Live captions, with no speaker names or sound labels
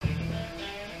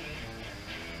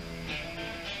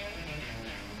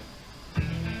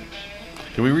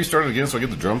Can we restart it again so I get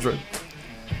the drums right?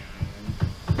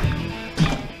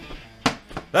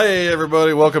 Hey,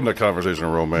 everybody. Welcome to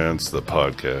Conversational Romance, the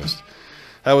podcast.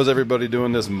 How is everybody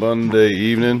doing this Monday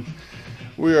evening?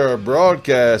 We are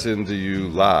broadcasting to you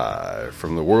live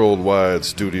from the worldwide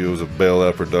studios of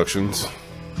Bailout Productions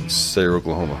in Sayre,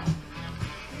 Oklahoma.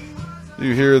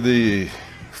 You hear the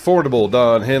formidable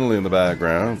Don Henley in the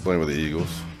background playing with the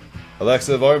Eagles.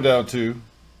 Alexa, volume down 2.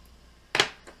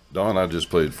 Don, I just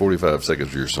played 45 seconds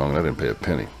of your song and I didn't pay a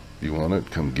penny. You want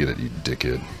it? Come get it, you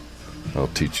dickhead. I'll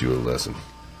teach you a lesson.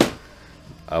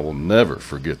 I will never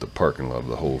forget the parking lot of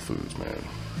the Whole Foods, man.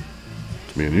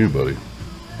 It's me and you, buddy.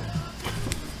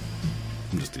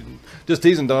 I'm just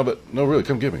teasing, Don, but no, really,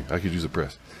 come get me. I could use the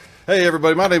press. Hey,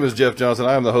 everybody, my name is Jeff Johnson.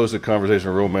 I am the host of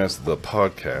Conversational Romance, the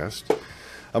podcast.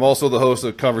 I'm also the host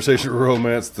of Conversational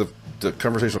Romance, the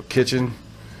Conversational Kitchen.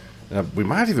 We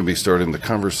might even be starting the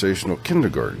Conversational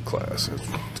Kindergarten class. As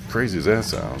crazy as that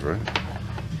sounds, right?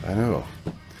 I know.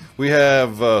 We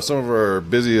have some of our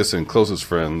busiest and closest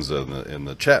friends in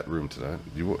the chat room tonight.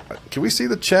 Can we see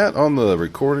the chat on the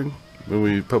recording when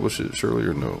we publish it, Shirley,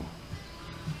 or no?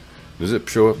 Does it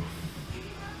show up?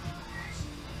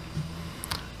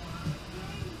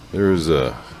 There's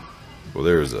a...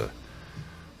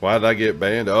 Why did I get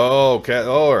banned? Oh,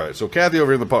 all right. So Kathy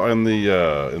over in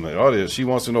the audience, she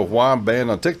wants to know why I'm banned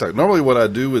on TikTok. Normally, what I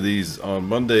do with these on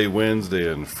Monday,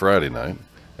 Wednesday, and Friday night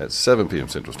at 7 p.m.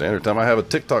 Central Standard Time, I have a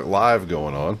TikTok live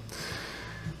going on.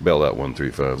 Bailout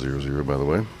 13500, by the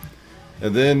way.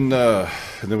 And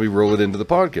then we roll it into the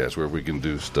podcast where we can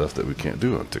do stuff that we can't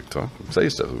do on TikTok, say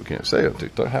stuff that we can't say on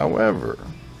TikTok. However,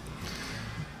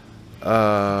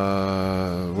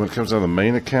 when it comes down to the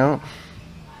main account,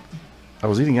 I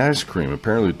was eating ice cream,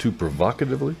 apparently too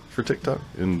provocatively for TikTok,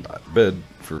 in bed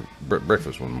for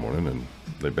breakfast one morning, and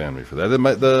they banned me for that.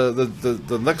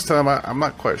 The next time, I'm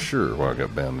not quite sure why I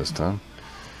got banned this time,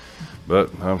 but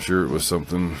I'm sure it was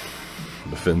something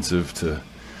offensive to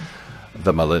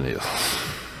the millennials.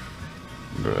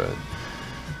 Right.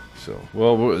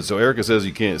 So Erica says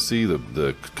you can't see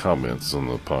the comments on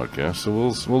the podcast, so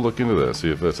we'll look into that,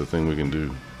 see if that's a thing we can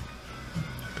do.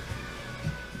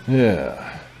 Yeah.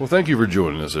 Well, thank you for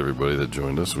joining us, everybody that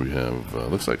joined us. We have,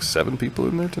 looks like 7 people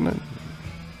in there tonight.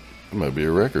 It might be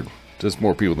a record. Just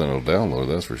more people than will download,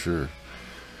 that's for sure.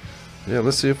 Yeah,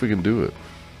 let's see if we can do it.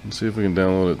 Let's see if we can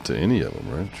download it to any of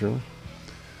them, right, Shirley?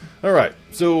 All right,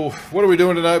 so what are we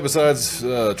doing tonight besides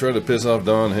trying to piss off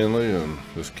Don Henley and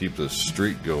just keep the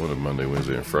streak going on Monday,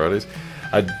 Wednesday, and Fridays?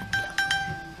 I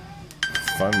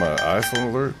find my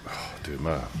iPhone alert. Oh, dude,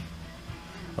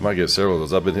 I might get several of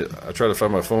those. I tried to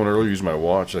find my phone earlier using my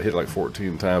watch. I hit like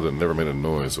 14 times and never made a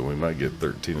noise, so we might get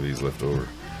 13 of these left over.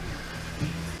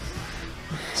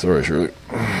 Sorry, Shirley.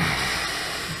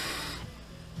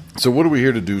 So what are we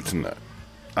here to do tonight?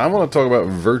 I want to talk about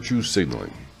virtue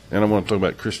signaling, and I want to talk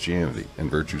about Christianity and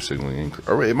virtue signaling.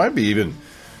 Or it might be even,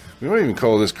 we might even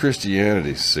call this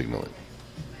Christianity signaling.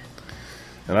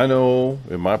 And I know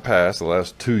in my past, the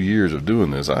last 2 years of doing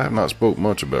this, I have not spoke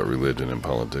much about religion and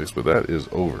politics, but that is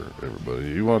over, everybody.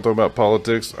 You want to talk about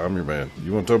politics? I'm your man.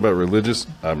 You want to talk about religious?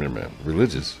 I'm your man.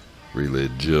 Religions,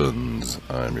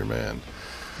 I'm your man.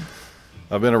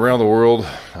 I've been around the world,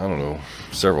 I don't know,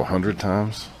 several hundred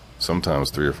times, sometimes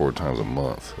 3 or 4 times a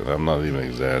month, and I'm not even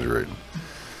exaggerating.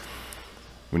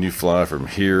 When you fly from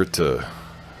here to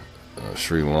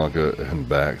Sri Lanka and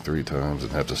back 3 times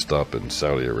and have to stop in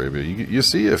Saudi Arabia, you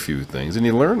see a few things and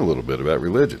you learn a little bit about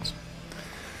religions.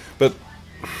 But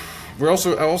I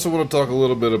also want to talk a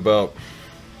little bit about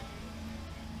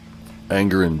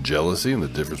anger and jealousy and the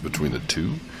difference between the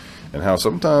two, and how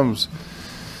sometimes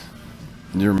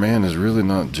your man is really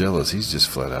not jealous, he's just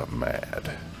flat out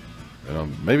mad.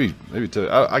 And maybe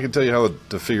I can tell you how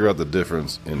to figure out the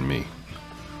difference in me.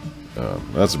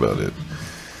 That's about it.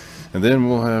 And then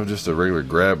we'll have just a regular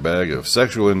grab bag of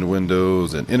sexual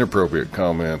innuendos and inappropriate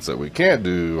comments that we can't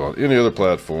do on any other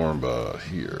platform but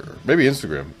here. Maybe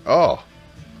Instagram. Oh,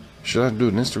 should I do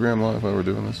an Instagram live while we're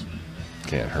doing this?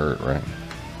 Can't hurt, right?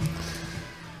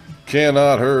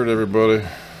 Cannot hurt, everybody.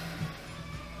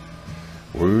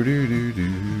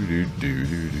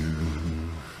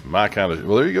 My kind of...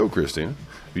 Well, there you go, Christina.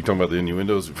 You talking about the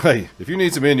innuendos? Hey, if you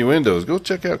need some innuendos, go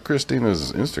check out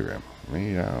Christina's Instagram.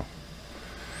 Meow.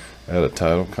 Add a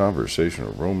title,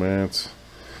 Conversational Romance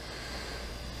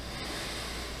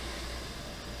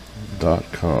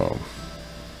 .com.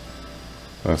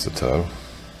 That's the title.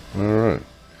 All right.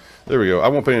 There we go. I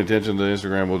won't pay any attention to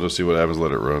Instagram. We'll just see what happens.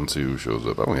 Let it run, see who shows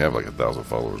up. I only have like 1,000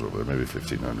 followers over there, maybe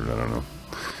 1,500. I don't know.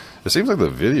 It seems like the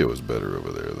video is better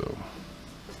over there, though.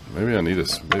 Maybe I need a.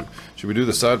 Should we do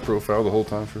the side profile the whole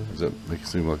time? Sure. Does that make it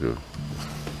seem like a?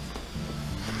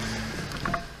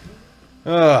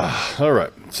 All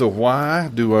right. So why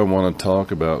do I want to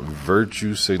talk about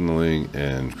virtue signaling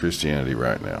and Christianity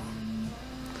right now?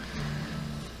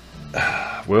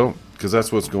 Well, because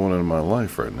that's what's going on in my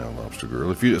life right now, Lobster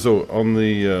Girl. So on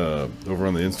the over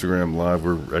on the Instagram live,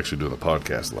 we're actually doing a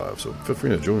podcast live. So feel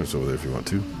free to join us over there if you want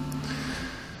to.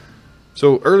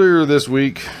 So earlier this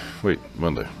week,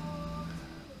 Monday.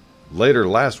 Later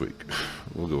last week,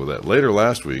 we'll go with that. Later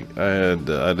last week, I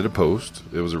did a post.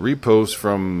 It was a repost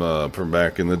from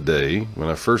back in the day when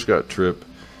I first got Trip,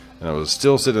 and I was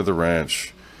still sitting at the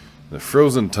ranch, in the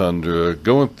frozen tundra,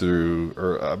 going through,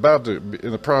 or about to,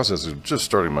 in the process of just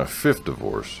starting my 5th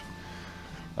divorce.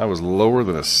 I was lower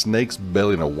than a snake's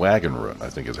belly in a wagon rut, I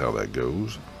think is how that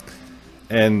goes.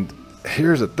 And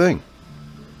here's the thing.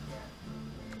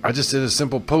 I just did a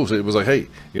simple post. It was like, hey,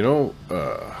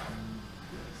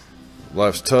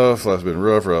 life's tough, life's been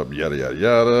rough, yada, yada,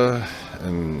 yada.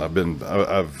 And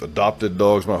I've adopted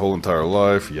dogs my whole entire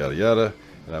life, yada, yada.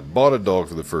 And I bought a dog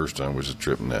for the first time, which is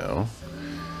Trip now.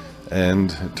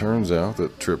 And it turns out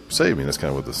that Trip saved me. That's kind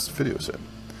of what this video said.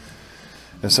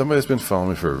 And somebody that's been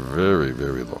following me for a very,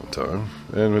 very long time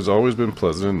and has always been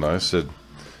pleasant and nice said,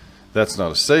 that's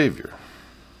not a savior.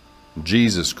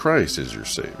 Jesus Christ is your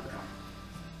savior.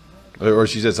 Or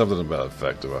she said something about the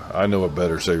fact of, I know a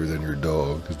better savior than your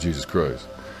dog, is Jesus Christ.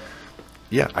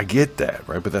 Yeah, I get that,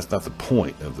 right? But that's not the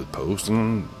point of the post.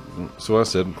 And so I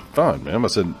said, fine, man. I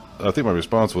think my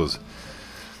response was,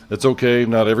 it's okay,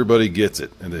 not everybody gets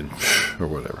it. And then, or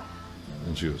whatever.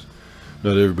 And she goes,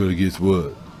 not everybody gets what?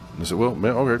 And I said, well,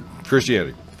 man, okay,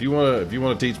 Christianity. If you want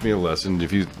to teach me a lesson,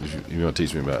 if you want to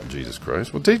teach me about Jesus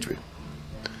Christ, well, teach me.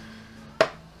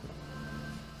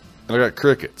 And I got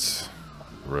crickets.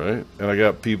 Right? And I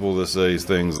got people that say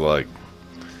things like,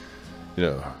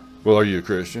 well, are you a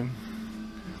Christian?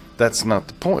 That's not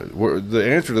the point. The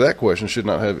answer to that question should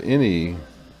not have any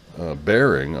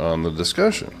bearing on the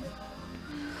discussion.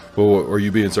 Well, are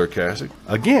you being sarcastic?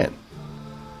 Again,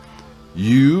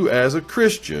 you as a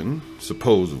Christian,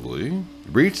 supposedly,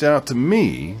 reached out to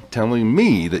me telling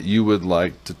me that you would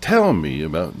like to tell me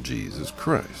about Jesus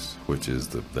Christ, which is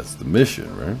that's the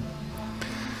mission, right?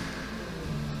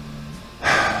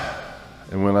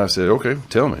 And when I said, okay,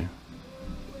 tell me,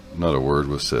 not a word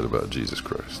was said about Jesus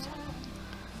Christ.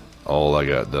 All I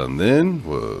got done then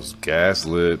was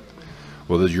gaslit,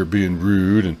 well, that you're being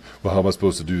rude, and, well, how am I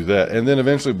supposed to do that? And then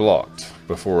eventually blocked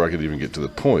before I could even get to the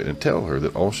point and tell her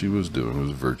that all she was doing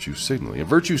was virtue signaling. And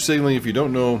virtue signaling, if you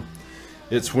don't know,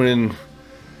 it's when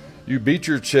you beat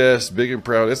your chest big and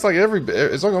proud. It's like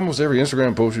almost every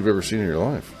Instagram post you've ever seen in your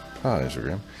life. Hi,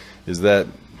 Instagram. Is that,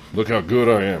 look how good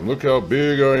I am. Look how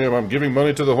big I am. I'm giving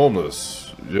money to the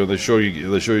homeless. They show you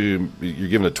you're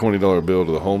giving a $20 bill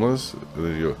to the homeless. And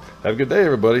then you go, have a good day,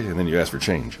 everybody. And then you ask for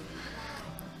change.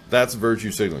 That's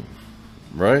virtue signaling,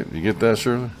 right? You get that,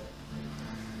 Shirley?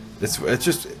 It's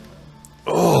just,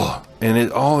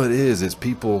 and all it is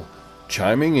people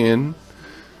chiming in,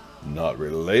 not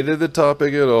related to the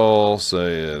topic at all,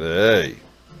 saying, hey,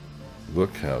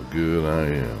 look how good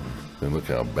I am. And look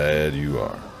how bad you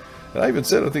are. And I even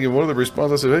said, I think in one of the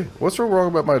responses, I said, hey, what's so wrong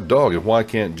about my dog? And why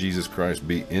can't Jesus Christ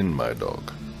be in my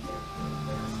dog?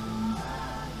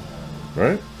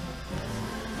 Right?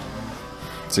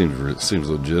 Seems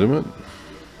legitimate.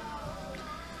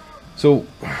 So,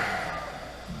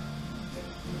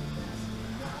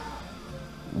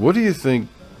 what do you think?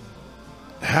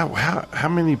 How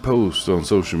many posts on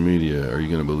social media are you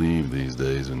going to believe these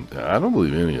days? And I don't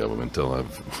believe any of them until I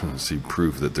see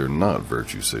proof that they're not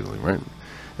virtue signaling, right?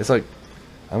 It's like,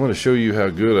 I'm going to show you how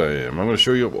good I am. I'm going to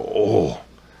show you, all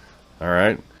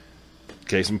right.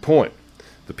 Case in point,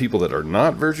 the people that are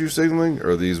not virtue signaling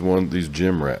are these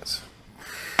gym rats.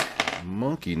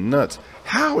 Monkey nuts.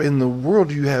 How in the world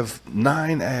do you have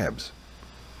 9 abs?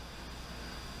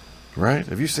 Right?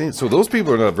 Have you seen? So those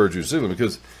people are not virtue signaling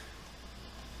because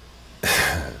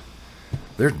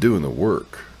they're doing the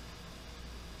work.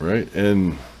 Right?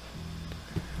 And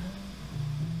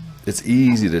it's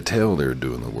easy to tell they're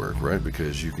doing the work, right?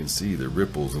 Because you can see the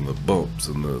ripples and the bumps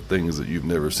and the things that you've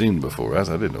never seen before. I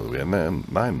didn't know we had 9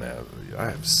 now. I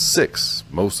have 6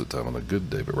 most of the time on a good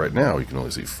day, but right now you can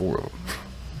only see 4 of them.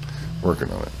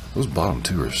 Working on it. Those bottom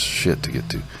 2 are shit to get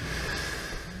to.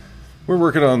 We're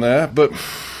working on that, but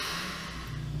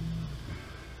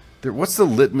what's the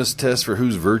litmus test for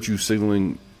who's virtue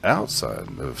signaling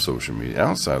outside of social media,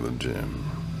 outside of the gym?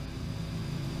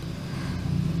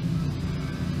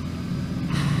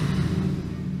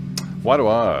 Why do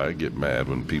I get mad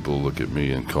when people look at me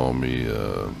and call me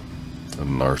a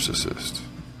narcissist?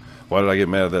 Why did I get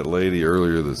mad at that lady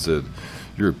earlier that said,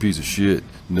 you're a piece of shit,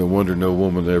 no wonder no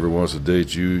woman ever wants to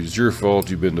date you, it's your fault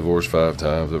you've been divorced 5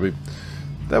 times? I mean,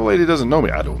 that lady doesn't know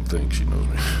me. I don't think she knows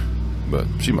me, but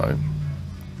she might.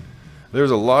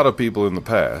 There's a lot of people in the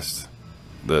past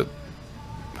that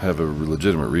have a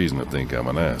legitimate reason to think I'm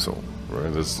an asshole,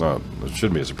 right? It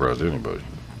shouldn't be a surprise to anybody.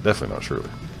 Definitely not Shirley,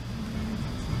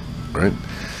 right?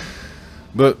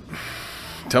 But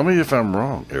tell me if I'm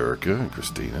wrong, Erica and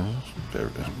Christina,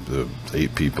 the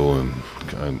 8 people on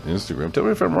Instagram. Tell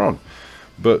me if I'm wrong.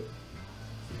 But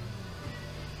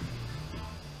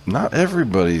not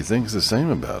everybody thinks the same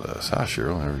about us. Hi,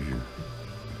 Cheryl. How are you?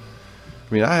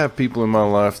 I mean, I have people in my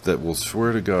life that will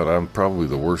swear to God I'm probably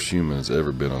the worst human that's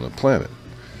ever been on the planet.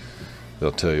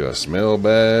 They'll tell you I smell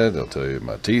bad. They'll tell you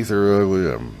my teeth are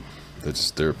ugly.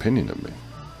 That's their opinion of me.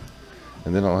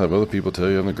 And then I'll have other people tell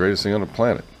you I'm the greatest thing on the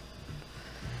planet.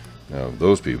 Now,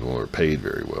 those people are paid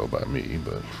very well by me,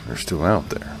 but they're still out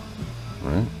there,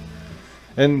 right?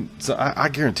 And so I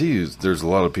guarantee you there's a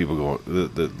lot of people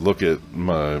that look at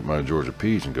my Georgia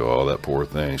Peach and go, oh, that poor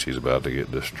thing, she's about to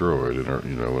get destroyed. And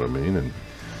you know what I mean? And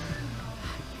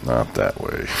not that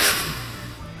way.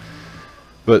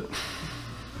 But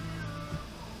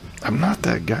I'm not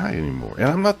that guy anymore. And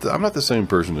I'm not the same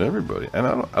person to everybody. And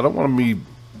I don't want to be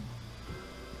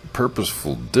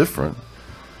purposeful different.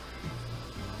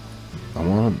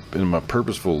 In my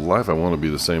purposeful life, I want to be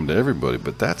the same to everybody,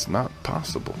 but that's not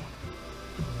possible.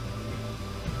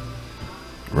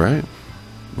 Right?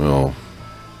 Well,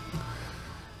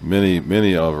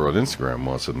 many over on Instagram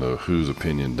wants to know whose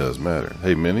opinion does matter.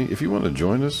 Hey, Minnie, if you want to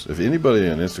join us, if anybody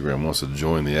on Instagram wants to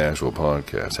join the actual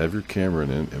podcast, have your camera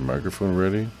and microphone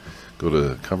ready, go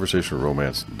to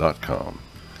conversationromance.com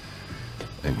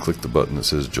and click the button that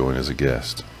says join as a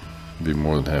guest. I'd be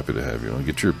more than happy to have you and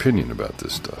get your opinion about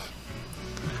this stuff.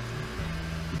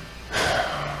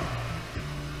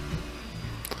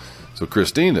 So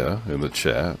Christina in the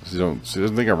chat, she doesn't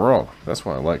think I'm wrong. That's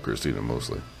why I like Christina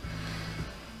mostly.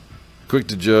 Quick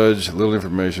to judge, little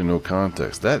information, no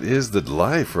context. That is the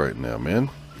life right now,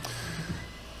 man.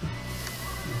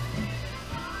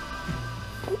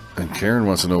 And Karen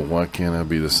wants to know, why can't I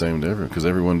be the same to everyone? Because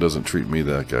everyone doesn't treat me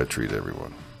like I treat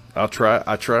everyone. I try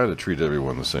to treat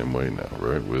everyone the same way now,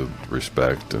 right? With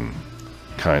respect and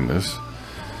kindness.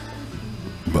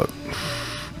 But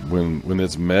when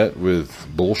it's met with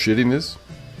bullshittiness,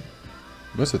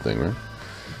 that's the thing, right?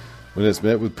 When it's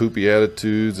met with poopy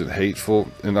attitudes and hateful,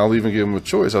 and I'll even give them a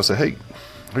choice. I'll say, hey,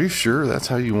 are you sure that's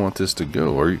how you want this to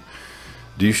go?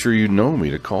 Do you sure you know me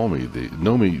to call me,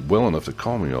 know me well enough to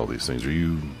call me all these things? Or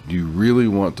do you really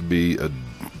want to be a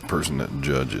person that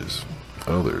judges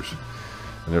others?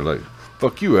 And they're like,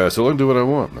 fuck you, asshole, I can do what I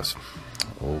want. And I said,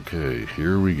 okay,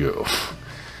 here we go.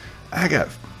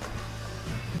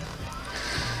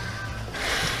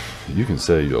 You can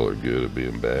say y'all are good at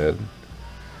being bad.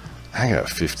 I got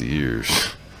 50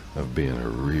 years of being a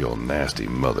real nasty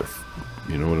mother.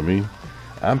 You know what I mean?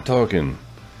 I'm talking,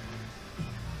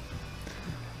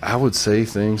 I would say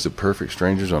things to perfect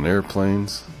strangers on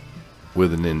airplanes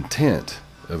with an intent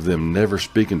of them never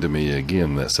speaking to me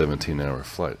again that 17-hour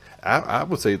flight. I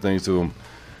would say things to them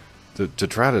to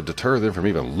try to deter them from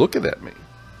even looking at me.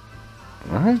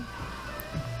 All right?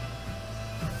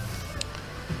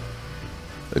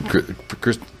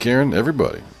 Karen,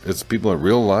 everybody. It's people in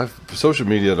real life. Social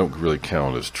media don't really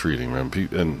count as treating them.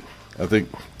 And I think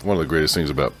one of the greatest things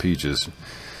about Peach is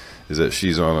that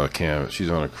she's on a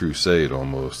crusade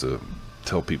almost to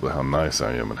tell people how nice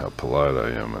I am and how polite I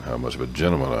am and how much of a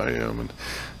gentleman I am and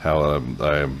how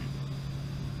I am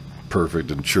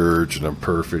perfect in church and I'm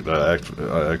perfect. I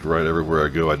act right everywhere I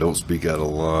go. I don't speak out of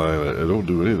line. I don't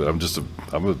do anything.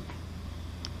 I'm a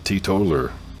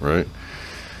teetotaler, right?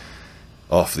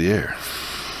 Off the air.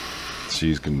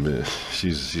 She's convinced.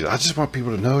 She's. I just want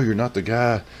people to know you're not the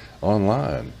guy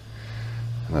online.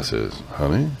 And I says,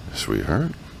 honey,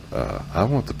 sweetheart, I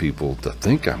want the people to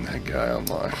think I'm that guy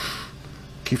online.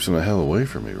 Keeps them the hell away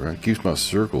from me, right? Keeps my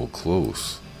circle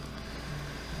close.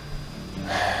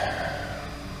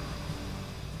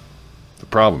 The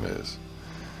problem is,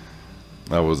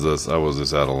 I was this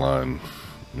out of line,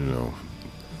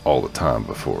 all the time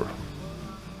before.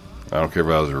 I don't care if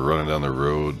I was running down the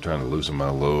road trying to loosen my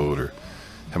load or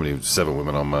how many 7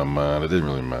 women on my mind. It didn't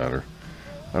really matter.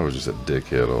 I was just a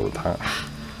dickhead all the time.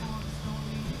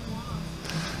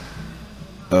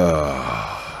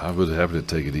 I was happy to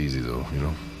take it easy though,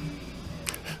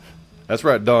 That's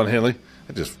right, Don Henley.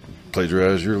 I just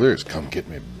plagiarized your lyrics. Come get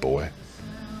me, boy.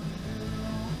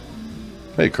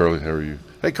 Hey, Carly, how are you?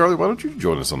 Hey, Carly, why don't you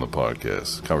join us on the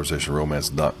podcast?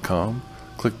 ConversationRomance.com.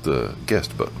 Click the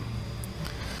guest button.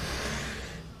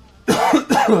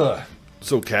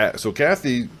 So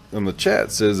Kathy in the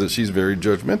chat says that she's very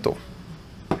judgmental.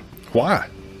 Why?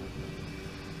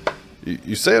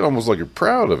 You say it almost like you're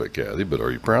proud of it, Kathy, but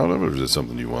are you proud of it, or is it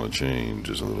something you want to change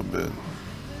just a little bit?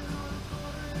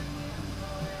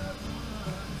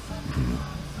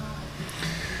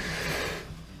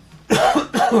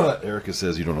 Erica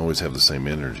says you don't always have the same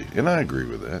energy, and I agree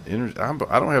with that.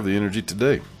 I don't have the energy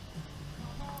today.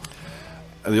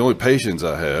 And the only patience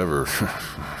I have are,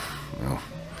 well,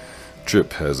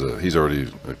 Trip he's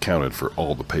already accounted for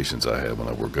all the patience I had when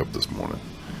I woke up this morning.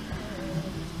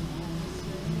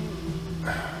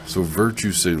 So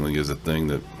virtue signaling is a thing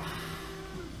that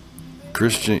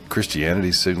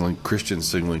Christianity signaling, Christian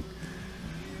signaling.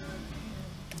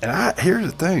 And here's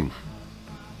the thing.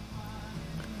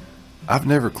 I've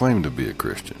never claimed to be a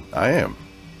Christian. I am.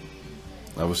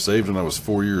 I was saved when I was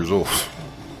 4 years old.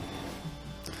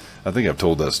 I think I've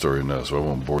told that story enough, so I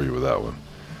won't bore you with that one.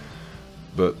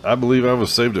 But I believe I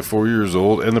was saved at 4 years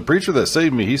old, and the preacher that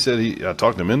saved me, he said I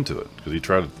talked him into it, because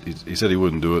he said he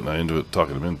wouldn't do it, and I ended up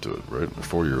talking him into it, right? A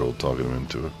 4-year-old talking him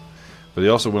into it. But he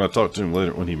also, when I talked to him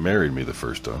later, when he married me the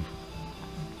first time,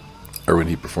 or when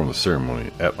he performed the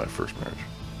ceremony at my first marriage,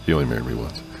 he only married me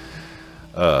once.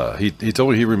 He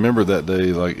told me he remembered that day,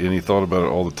 and he thought about it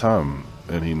all the time,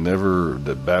 and he never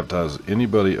baptized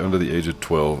anybody under the age of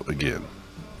 12 again.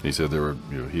 He said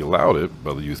he allowed it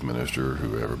by the youth minister or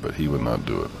whoever, but he would not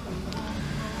do it.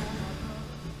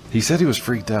 He said he was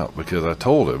freaked out because I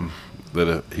told him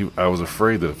that I was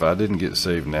afraid that if I didn't get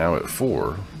saved now at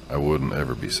 4, I wouldn't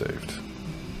ever be saved.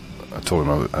 I told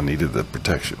him I needed the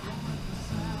protection.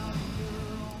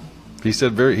 He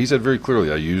said very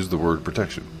clearly, I used the word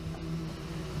protection.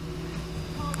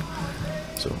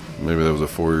 So maybe that was a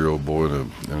 4-year-old boy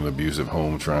in an abusive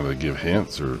home trying to give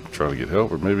hints or trying to get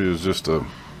help, or maybe it was just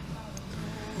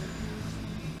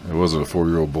it wasn't a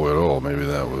 4-year-old boy at all. Maybe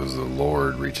that was the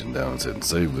Lord reaching down and said,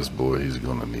 save this boy, he's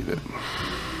going to need it.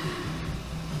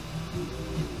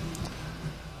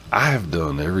 I have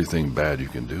done everything bad you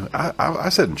can do. I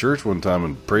sat in church one time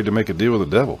and prayed to make a deal with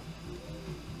the devil.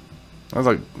 I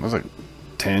was like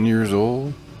 10 years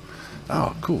old.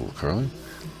 Oh, cool, Carly.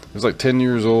 I was like 10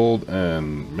 years old,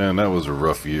 and man, that was a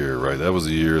rough year, right? That was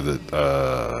the year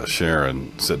that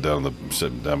Sharon sat down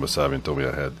beside me and told me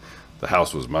the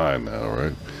house was mine now,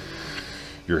 right?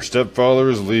 Your stepfather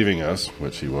is leaving us,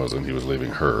 which he wasn't. He was leaving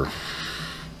her.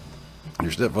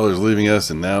 Your stepfather is leaving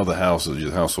us, and now the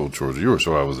household chores are yours.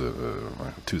 So I was at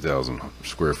like a 2,000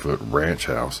 square foot ranch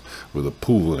house with a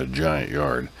pool and a giant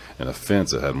yard and a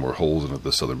fence that had more holes in it at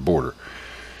the southern border.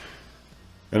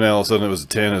 And now all of a sudden it was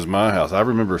 10 as my house. I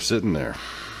remember sitting there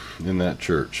in that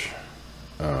church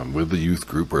with the youth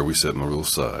group where we sat on the real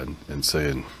side and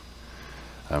saying,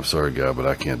 I'm sorry, God, but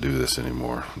I can't do this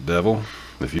anymore. Devil,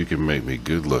 if you can make me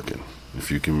good looking,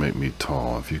 if you can make me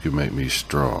tall, if you can make me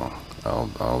strong,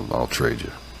 I'll trade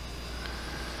you.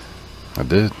 I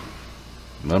did.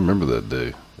 And I remember that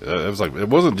day. It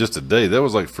wasn't just a day. That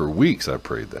was like for weeks I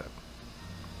prayed that.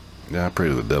 Yeah, I prayed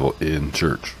to the devil in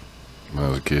church when I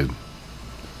was a kid.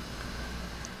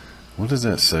 What does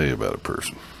that say about a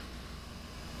person?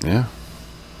 Yeah?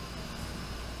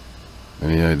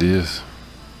 Any ideas?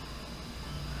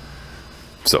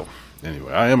 So,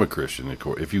 anyway, I am a Christian.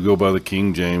 If you go by the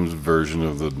King James version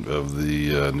of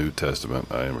the New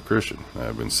Testament, I am a Christian. I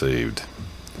have been saved.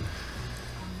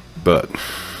 But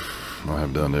I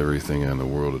have done everything in the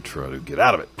world to try to get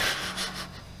out of it.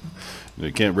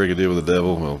 You can't break a deal with the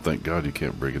devil. Well, thank God you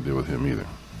can't break a deal with him either.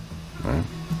 All right?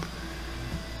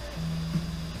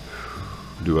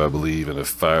 Do I believe in a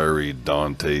fiery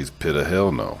Dante's pit of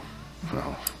hell? No.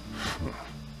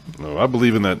 No, I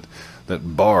believe in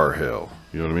that bar hell.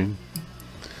 You know what I mean?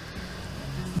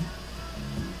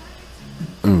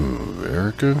 Ooh,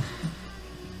 Erica?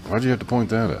 Why'd you have to point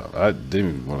that out? I didn't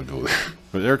even want to go there.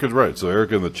 But Erica's right. So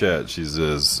Erica in the chat, she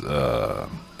says,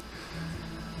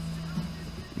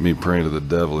 me praying to the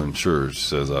devil in church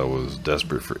says I was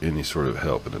desperate for any sort of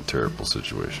help in a terrible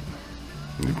situation.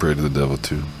 You pray to the devil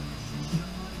too?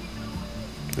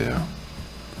 Yeah.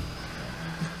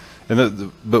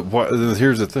 But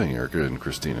here's the thing, Erica and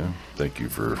Christina. Thank you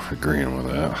for agreeing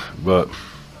with that. But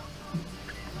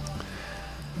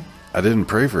I didn't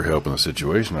pray for help in the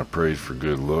situation. I prayed for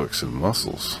good looks and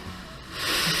muscles.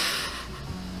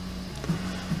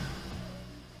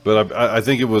 But I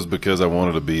think it was because I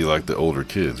wanted to be like the older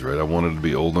kids, right? I wanted to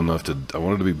be I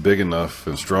wanted to be big enough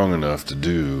and strong enough to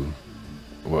do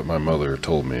what my mother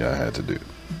told me I had to do.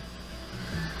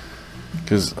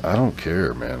 Because I don't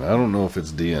care, man. I don't know if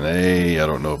it's DNA. I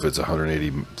don't know if it's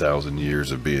 180,000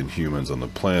 years of being humans on the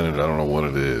planet. I don't know what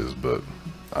it is, but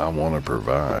I want to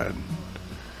provide.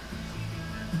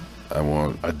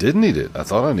 I did need it. I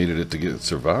thought I needed it to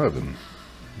survive, and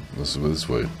this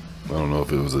way. I don't know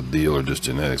if it was a deal or just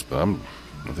genetics, but I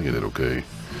think I did okay,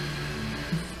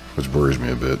 which worries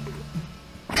me a bit.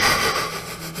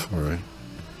 All right.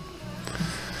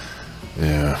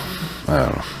 Yeah, I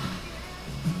don't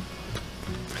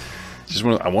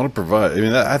know. I want to provide. I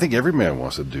mean, I think every man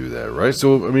wants to do that, right?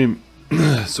 So, I mean,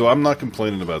 so I'm not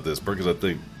complaining about this because I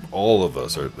think all of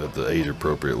us are at the age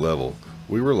appropriate level.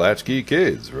 We were latchkey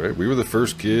kids, right? We were the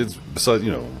first kids, besides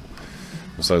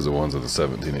the ones in the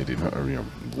 17, 18, a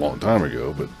long time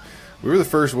ago. But we were the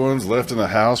first ones left in the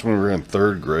house when we were in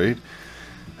third grade.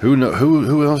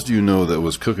 Who else do you know that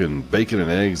was cooking bacon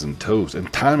and eggs and toast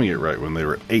and timing it right when they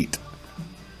were 8?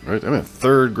 Right? I'm in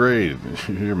third grade.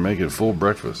 You're making full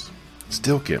breakfast.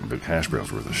 Still can't make hash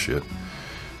browns worth of shit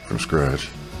from scratch.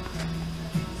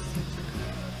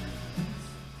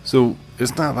 So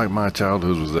it's not like my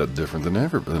childhood was that different than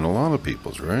a lot of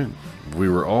people's, right? We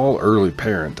were all early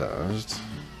parentized,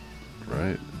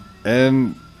 right?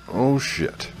 And oh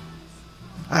shit,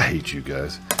 I hate you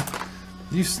guys.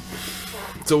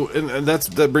 And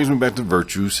that brings me back to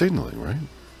virtue signaling, right?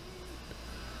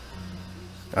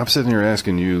 I'm sitting here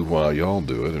asking you why y'all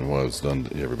do it and why it's done.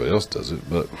 Everybody else does it,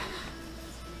 but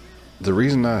the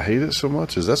reason I hate it so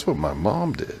much is that's what my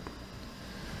mom did.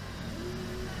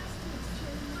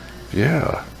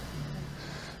 Yeah,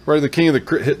 right. The queen of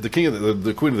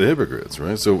the hypocrites,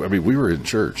 right? So I mean, we were in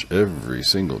church every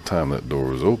single time that door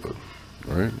was open,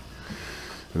 right?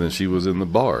 And then she was in the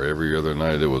bar every other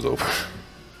night it was open,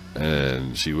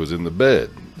 and she was in the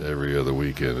bed every other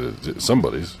weekend.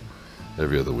 Somebody's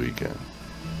every other weekend.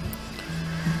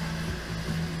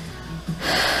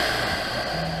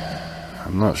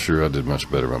 I'm not sure I did much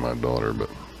better by my daughter, but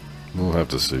we'll have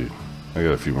to see. I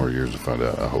got a few more years to find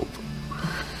out, I hope.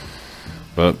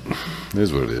 But it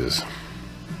is what it is.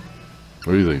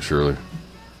 What do you think, Shirley?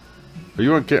 Are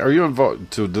you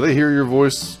involved? So, do they hear your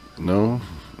voice? No?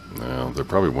 No, they're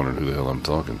probably wondering who the hell I'm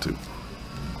talking to.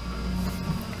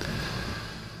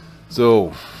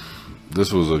 So,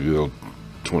 this was a good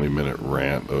 20-minute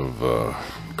rant of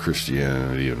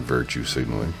Christianity and virtue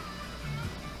signaling.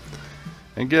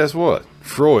 And guess what?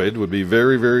 Freud would be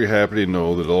very, very happy to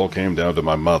know that it all came down to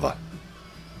my mother.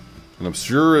 And I'm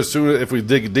sure if we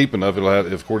dig deep enough,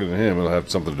 if according to him, it'll have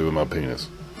something to do with my penis.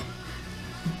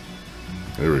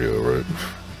 There we go, right?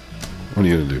 What are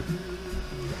you gonna do?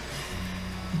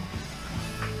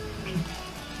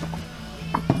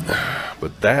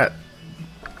 But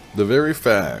the very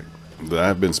fact that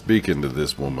I've been speaking to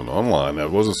this woman online, it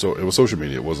was social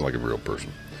media, it wasn't like a real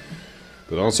person.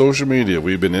 But on social media,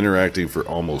 we've been interacting for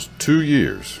almost 2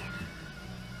 years.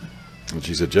 And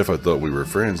she said, Jeff, I thought we were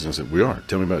friends. And I said, we aren't.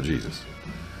 Tell me about Jesus.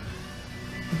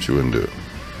 She wouldn't do it.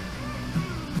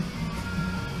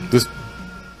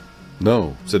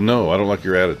 No. Said, no, I don't like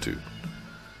your attitude.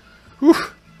 Whew.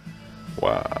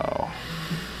 Wow.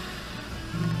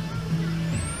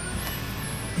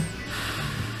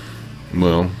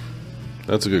 Well,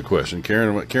 that's a good question.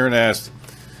 Karen asked,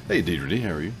 hey, Deidre D,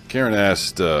 how are you? Karen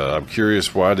asked, I'm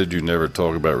curious, why did you never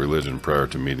talk about religion prior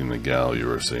to meeting the gal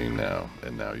you are seeing now?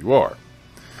 And now you are.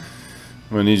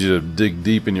 I'm going to need you to dig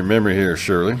deep in your memory here,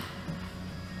 Shirley.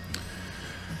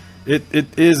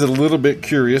 It is a little bit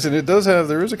curious, and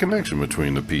there is a connection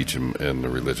between the peach and the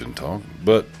religion talk.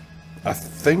 But I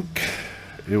think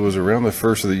it was around the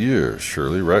first of the year,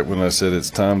 Shirley, right when I said it's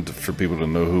time for people to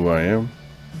know who I am.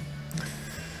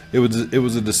 It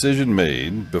was a decision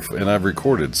made, and I've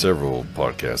recorded several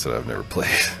podcasts that I've never played.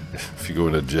 If you go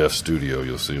into Jeff's studio,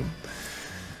 you'll see them.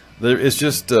 It's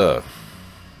just, I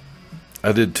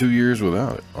did 2 years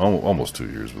without it, almost 2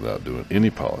 years without doing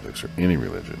any politics or any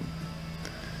religion.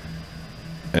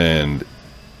 And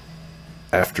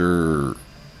after,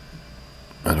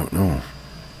 I don't know,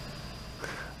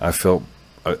 I feel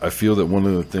that one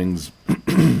of the things,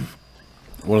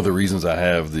 one of the reasons I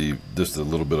have just a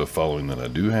little bit of following that I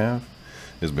do have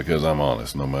is because I'm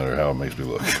honest, no matter how it makes me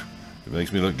look. If it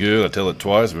makes me look good, I tell it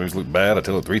twice. If it makes me look bad, I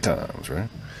tell it 3 times, right?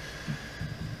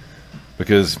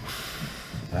 Because,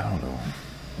 I don't know,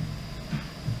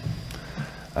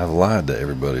 I've lied to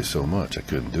everybody so much I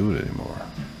couldn't do it anymore.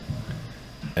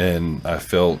 And I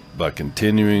felt by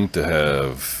continuing to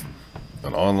have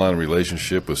an online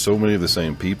relationship with so many of the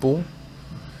same people,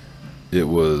 it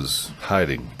was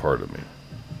hiding part of me.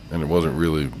 And it wasn't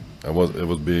really, it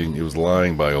was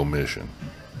lying by omission.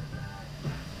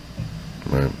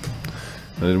 Right?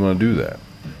 I didn't want to do that.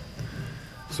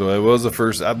 So it was the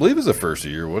first, I believe it was the first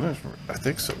year, wasn't it? I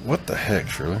think so. What the heck,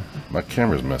 Shirley? My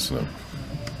camera's messing up.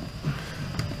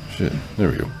 Shit. There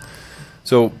we go.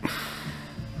 So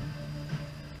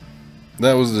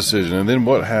That was the decision. And then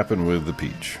what happened with the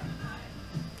peach?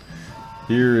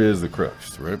 Here is the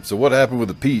crux, right? So what happened with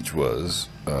the peach was,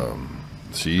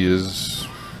 she's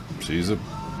a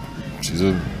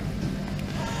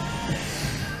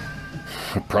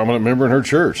prominent member in her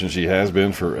church, and she has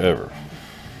been forever.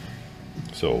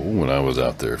 So when I was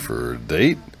out there for a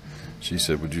date, she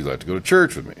said, "Would you like to go to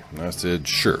church with me?" And I said,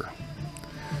 "Sure."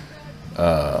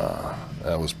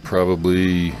 That was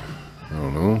probably, I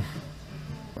don't know,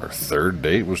 our third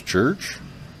date was church.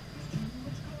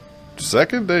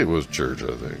 Second date was church,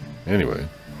 I think. Anyway,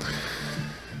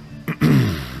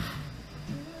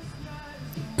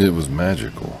 it was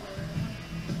magical.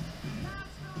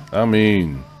 I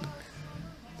mean,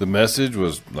 the message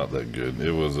was not that good.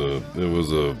 It was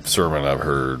a sermon I've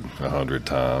heard 100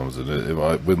 times, and it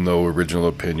with no original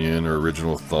opinion or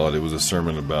original thought. It was a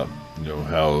sermon about, you know,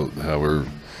 how we're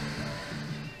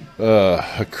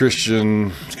a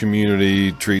Christian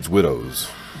community treats widows.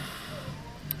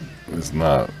 It's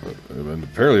not. And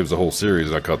apparently, it was a whole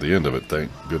series. I caught the end of it. Thank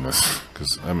goodness,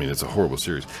 because I mean, it's a horrible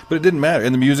series. But it didn't matter.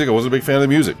 And the music, I wasn't a big fan of the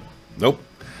music. Nope.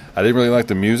 I didn't really like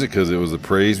the music because it was the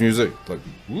praise music, like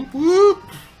whoop whoop.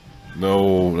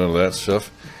 No, none of that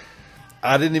stuff.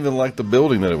 I didn't even like the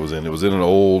building that it was in. It was in an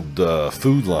old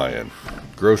Food Lion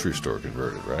grocery store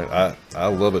converted. Right. I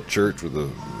love a church with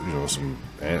some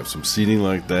seating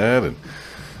like that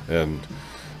and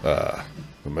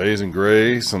Amazing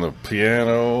Grace on the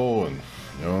piano, and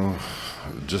you know,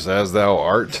 Just As Thou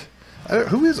Art.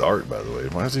 Who is Art, by the way?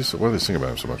 Why do they sing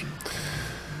about him so much?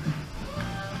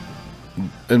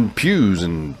 And pews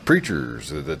and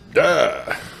preachers. And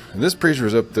this preacher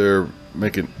was up there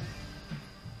making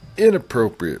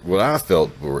inappropriate, what I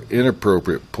felt were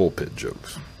inappropriate pulpit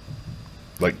jokes,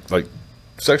 like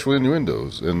sexual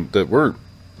innuendos, and that weren't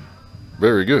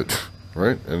very good,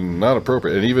 right? And not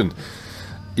appropriate. And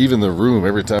even the room,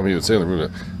 every time he would say in the room,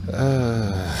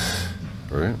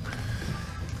 right?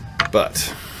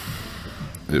 But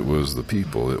it was the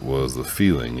people, it was the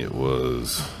feeling, it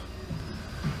was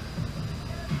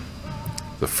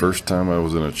the first time I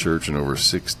was in a church in over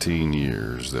 16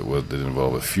 years that didn't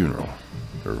involve a funeral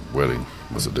or wedding.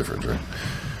 What's the difference, right?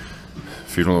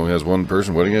 Funeral only has one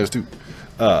person, wedding has two.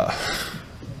 And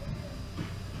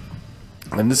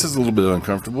this is a little bit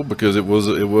uncomfortable because it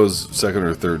was second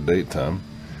or third date time.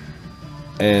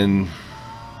 And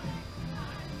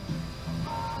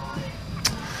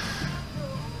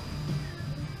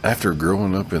after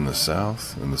growing up in the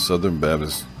South, in the Southern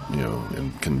Baptist,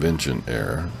 in convention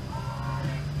era,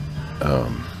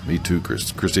 me too,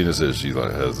 Christina says she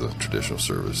has the traditional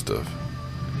service stuff.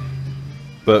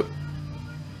 But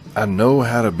I know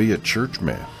how to be a church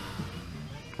man,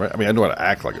 right? I mean, I know how to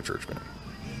act like a church man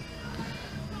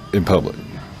in public.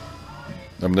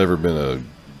 I've never been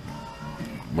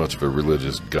much of a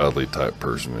religious, godly type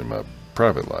person in my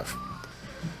private life.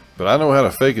 But I know how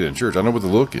to fake it in church. I know what the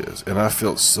look is. And I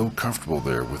felt so comfortable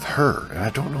there with her. And I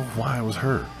don't know why it was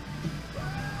her.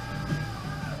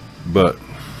 But,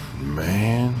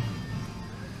 man,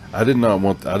 I didn't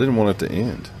want it to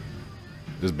end.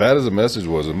 As bad as the message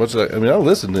was, as much as I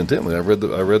listened intently. I read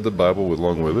the Bible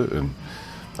along with it, and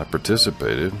I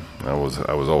participated. I was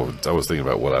thinking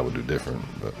about what I would do different.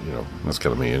 But, that's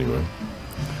kind of me anyway.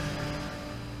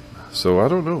 So I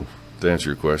don't know, to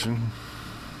answer your question.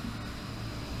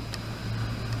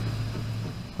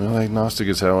 Well, agnostic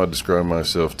is how I describe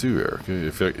myself too, Eric.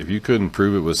 If you couldn't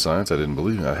prove it with science, I didn't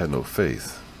believe it. I had no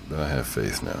faith. But I have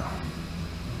faith now.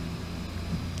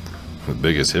 The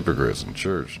biggest hypocrites in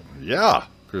church. Yeah,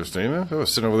 Christina. I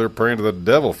was sitting over there praying to the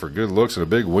devil for good looks and a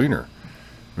big wiener.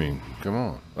 I mean, come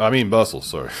on. I mean, Bustle,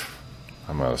 sorry.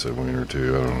 I might have said wiener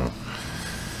too. I don't know.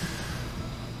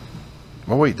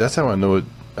 Oh, wait, that's how I know it.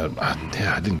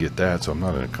 I didn't get that, so I'm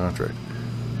not in a contract.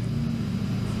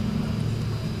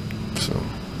 So,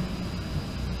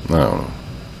 I don't know.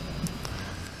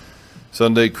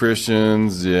 Sunday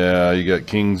Christians, yeah, you got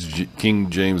King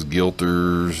James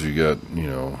guilters. You got,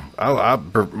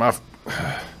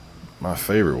 my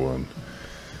favorite one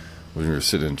was when you're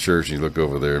sitting in church and you look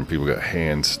over there and people got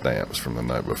hand stamps from the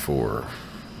night before,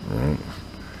 right?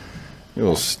 A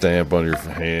little stamp on your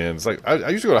hand. It's like I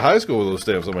used to go to high school with those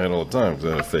stamps on my hand all the time because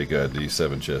I had a fake ID,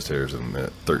 7 chest hairs, and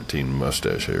 13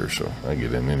 mustache hairs, so I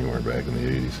get in anywhere back in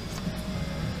the 80s.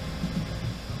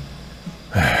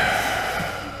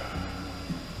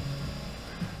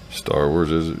 Star Wars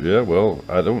well,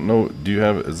 I don't know.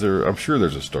 I'm sure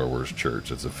there's a Star Wars church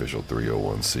that's official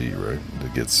 301c, right?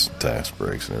 That gets tax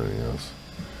breaks and everything else.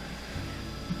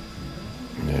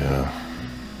 Yeah.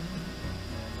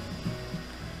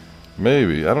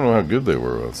 Maybe. I don't know how good they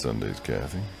were on Sundays,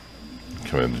 Kathy.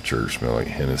 Come into church, smell like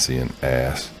Hennessy and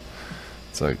ass.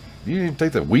 It's like, you need to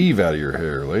take that weave out of your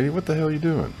hair, lady. What the hell are you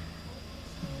doing?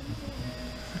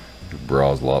 Your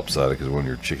bra's lopsided because one of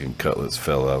your chicken cutlets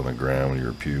fell out on the ground when you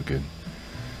were puking.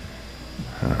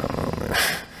 I don't know, man.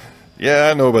 Yeah,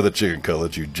 I know about the chicken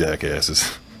cutlets, you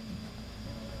jackasses.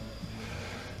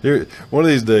 Here, one of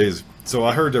these days, so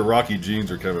I heard that Rocky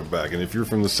jeans are coming back, and if you're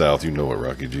from the South, you know what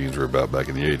Rocky jeans were about back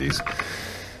in the 80s.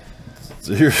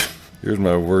 So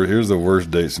here's the worst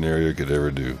date scenario you could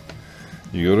ever do.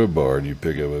 You go to a bar and you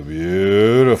pick up a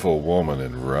beautiful woman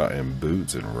in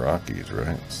boots and Rockies,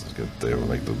 right? They will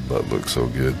make the butt look so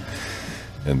good.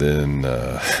 And then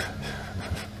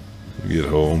you get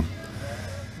home,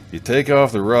 you take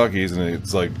off the Rockies, and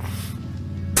it's like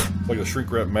a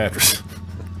shrink wrap mattress.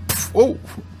 Whoa,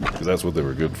 because that's what they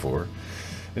were good for.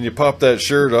 And you pop that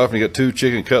shirt off, and you got 2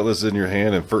 chicken cutlets in your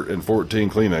hand and 14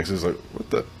 Kleenexes. Like, what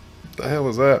the hell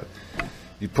is that?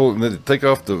 You pull, and then take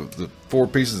off the 4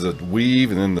 pieces of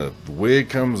weave, and then the wig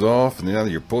comes off, and then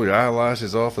you pull your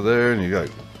eyelashes off of there, and you got.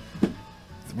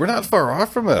 We're not far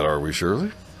off from that, are we,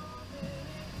 Shirley?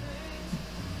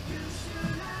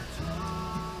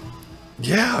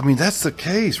 Yeah, I mean that's the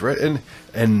case, right?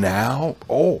 And now,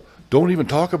 don't even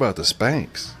talk about the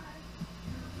Spanx.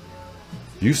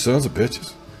 You sons of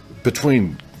bitches.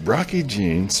 Between Rocky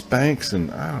jeans, Spanx,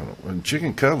 and I don't know, and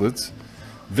chicken cutlets.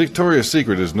 Victoria's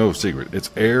Secret is no secret. It's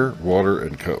air, water,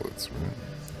 and cutlets.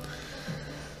 Right?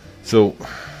 So,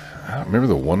 remember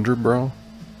the Wonder Bra?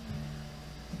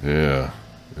 Yeah.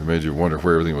 It made you wonder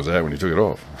where everything was at when you took it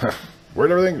off.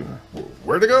 Where'd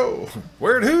it go?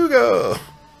 Where'd who go?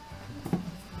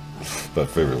 My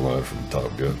favorite line from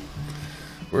Top Gun.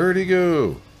 Where'd he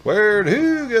go? Where'd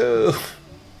who go?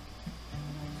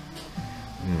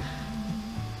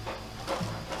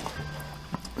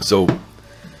 So,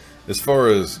 as far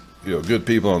as, good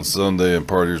people on Sunday and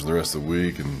partiers and the rest of the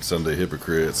week and Sunday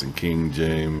hypocrites and King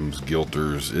James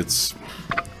guilters, it's,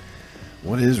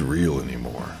 what is real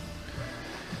anymore?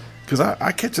 Because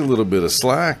I catch a little bit of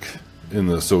slack in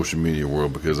the social media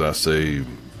world because I say,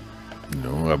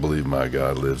 I believe my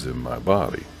God lives in my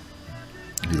body.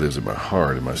 He lives in my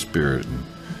heart, in my spirit, and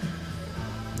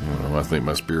I think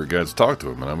my spirit guides talk to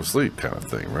him when I'm asleep, kind of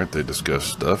thing, right? They discuss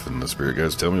stuff, and the spirit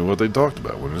guides tell me what they talked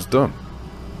about when it's done.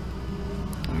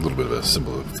 A little bit of a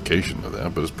simplification of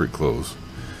that, but it's pretty close.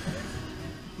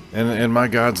 And my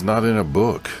God's not in a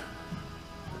book.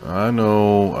 I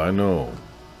know.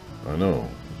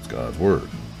 It's God's word,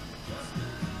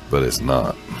 but it's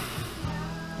not.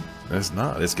 It's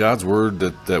not. It's God's word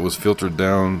that was filtered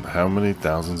down how many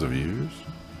thousands of years?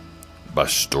 By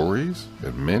stories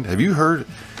and men. Have you heard,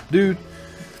 dude?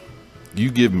 You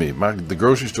give me the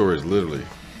grocery store is literally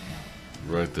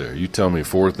right there. You tell me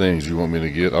 4 things you want me to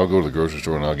get. I'll go to the grocery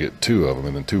store and I'll get 2 of them,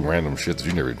 and then 2 random shit that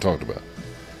you never even talked about.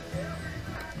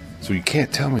 So you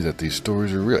can't tell me that these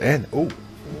stories are real. And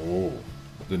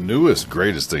the newest,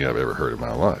 greatest thing I've ever heard in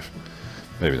my life,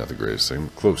 maybe not the greatest thing,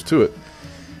 but close to it,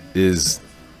 is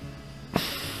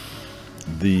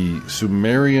the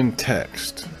Sumerian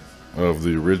text of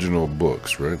the original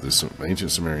books, right? The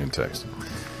ancient Sumerian text.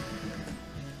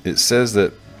 It says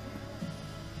that.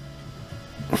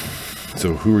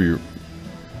 So are your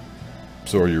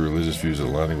religious views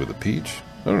aligning with the peach?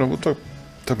 I don't know. We'll talk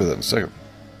about that in a second.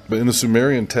 But in the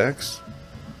Sumerian text,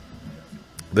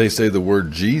 they say the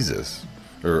word Jesus,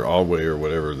 or Alway, or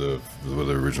whatever the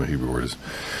original Hebrew word is.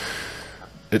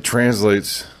 It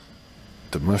translates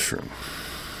to mushroom.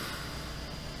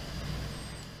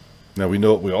 Now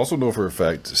we also know for a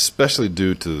fact, especially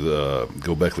due to the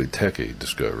Göbekli Tepe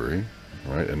discovery,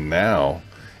 right? And now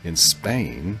in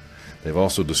Spain, they've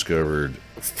also discovered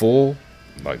full,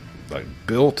 like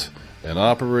built and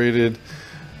operated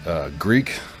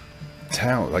Greek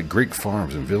town, like Greek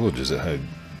farms and villages that had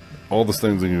all the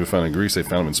things that you would find in Greece. They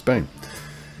found them in Spain.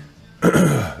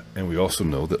 And we also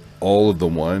know that all of the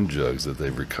wine jugs that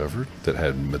they've recovered that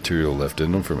had material left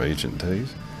in them from ancient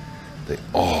days,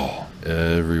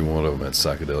 every one of them had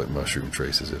psychedelic mushroom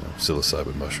traces in them,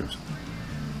 psilocybin mushrooms.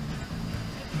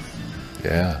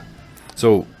 Yeah.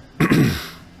 So,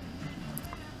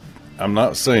 I'm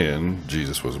not saying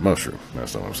Jesus was a mushroom.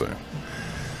 That's not what I'm saying.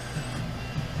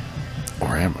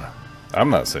 Or am I? I'm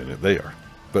not saying that they are.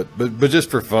 But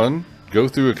just for fun, go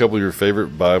through a couple of your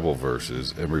favorite Bible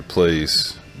verses and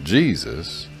replace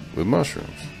Jesus with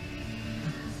mushrooms.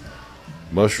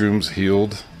 Mushrooms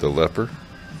healed the leper.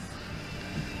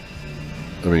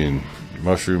 I mean,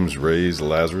 mushrooms raised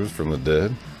Lazarus from the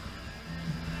dead.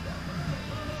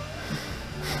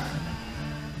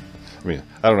 I mean,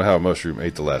 I don't know how a mushroom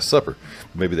ate the Last Supper.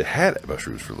 Maybe they had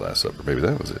mushrooms for the Last Supper. Maybe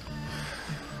that was it.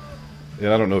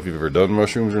 And I don't know if you've ever done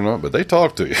mushrooms or not, but they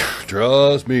talk to you.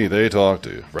 Trust me, they talk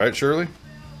to you. Right, Shirley?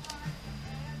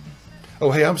 Oh,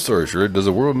 hey, I'm sorry, sure. Does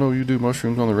the world know you do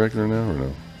mushrooms on the regular now, or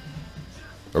no?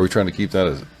 Are we trying to keep that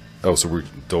as... Oh, so we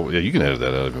don't... Yeah, you can edit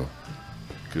that out if you want.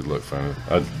 Good luck finding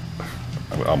it.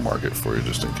 I'll mark it for you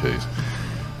just in case.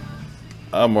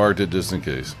 I marked it just in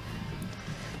case.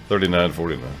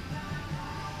 39.49.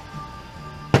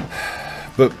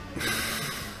 But,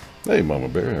 hey, Mama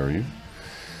Bear, how are you?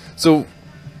 So,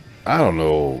 I don't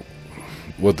know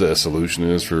what the solution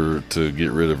is to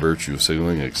get rid of virtue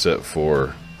signaling, except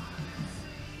for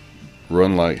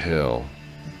run like hell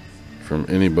from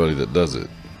anybody that does it.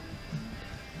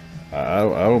 I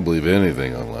don't believe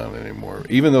anything online anymore.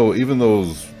 Even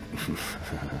those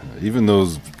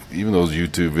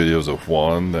YouTube videos of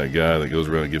Juan, that guy that goes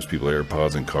around and gives people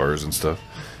AirPods in cars and stuff.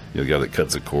 You know, the guy that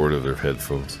cuts the cord of their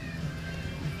headphones.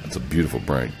 It's a beautiful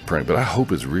prank, but I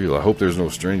hope it's real. I hope there's no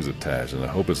strings attached, and I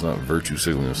hope it's not virtue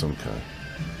signaling of some kind.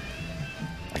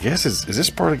 I guess, is this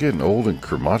part of getting old and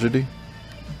curmudgeony?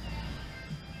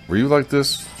 Were you like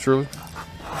this, Shirley?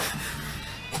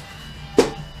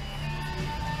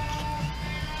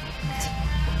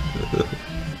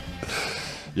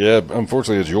 Yeah,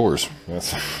 unfortunately it's yours.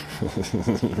 That's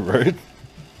right?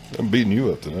 I'm beating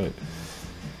you up tonight.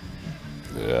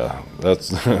 Yeah,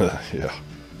 that's yeah.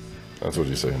 That's what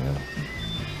you say now.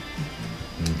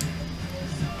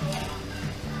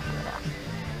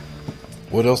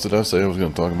 What else did I say I was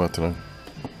going to talk about tonight?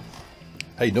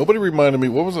 Hey, nobody reminded me.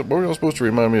 What was it? What were y'all supposed to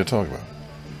remind me to talk about?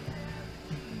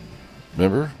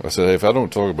 Remember? I said, hey, if I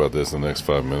don't talk about this in the next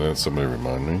 5 minutes, somebody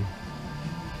remind me.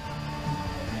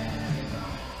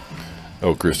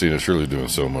 Oh, Christina Shirley's doing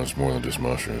so much more than just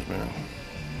mushrooms, man.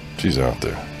 She's out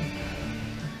there.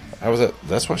 How was that?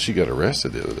 That's why she got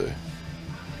arrested the other day.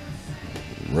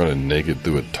 Running naked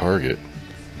through a Target.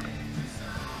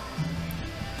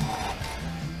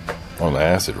 On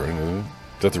acid, right? Is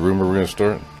that the rumor we're going to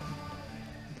start?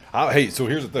 Hey, so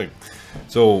here's the thing.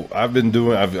 So I've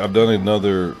done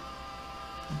another...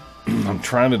 I'm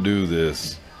trying to do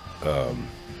this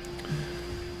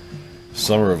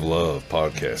Summer of Love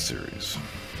podcast series.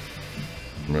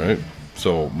 Right?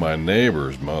 So my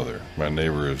neighbor's mother, my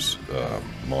neighbor's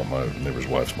mom, my neighbor's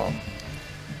wife's mom,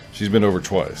 she's been over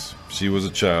twice. She was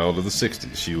a child of the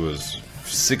 60s. She was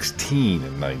 16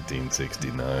 in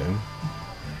 1969.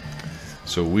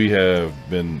 So we've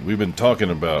been talking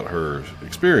about her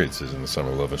experiences in the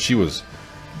Summer of Love, and she was,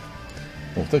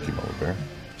 well, thank you, Mama Bear.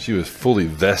 She was fully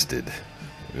vested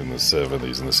in the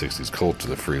 70s and the 60s culture,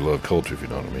 the free love culture, if you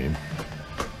know what I mean.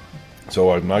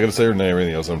 So I'm not going to say her name or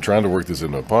anything else. I'm trying to work this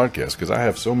into a podcast because I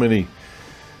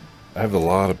have a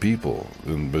lot of people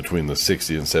in between the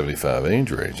 60 and 75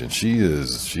 age range, and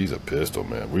she's a pistol,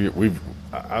 man. We've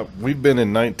been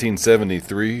in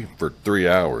 1973 for 3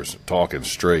 hours talking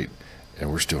straight,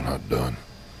 and we're still not done.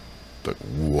 It's like,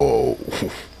 whoa,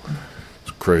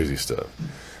 it's crazy stuff.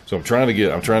 So I'm trying to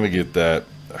get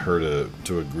her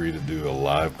to agree to do a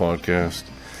live podcast,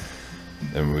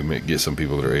 and we may get some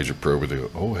people that are age appropriate to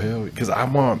go, oh hell, because I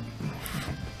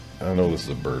know this is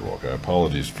a bird walk. I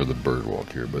apologize for the bird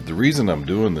walk here, but the reason I'm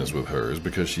doing this with her is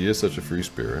because she is such a free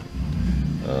spirit.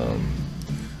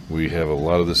 We have a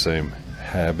lot of the same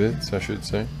habits, I should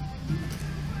say,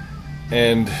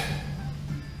 and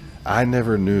I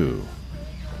never knew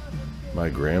my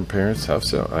grandparents. I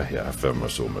found my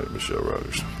soulmate, Michelle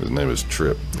Rogers. His name is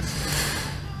Trip,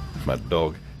 my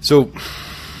dog. So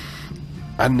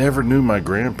I never knew my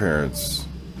grandparents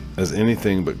as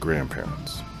anything but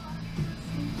grandparents.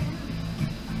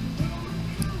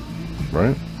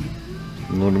 Right?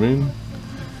 You know what I mean?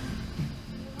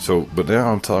 So, but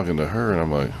now I'm talking to her and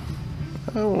I'm like,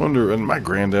 I wonder, and my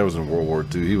granddad was in World War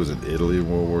II. He was in Italy in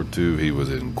World War II. He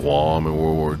was in Guam in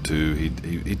World War II.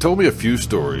 He told me a few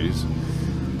stories,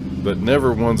 but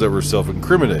never ones that were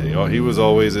self-incriminating. Oh, he was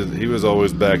always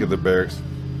back at the barracks.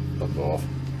 Fuck off.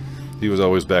 He was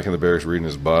always back in the barracks reading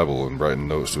his Bible and writing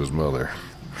notes to his mother.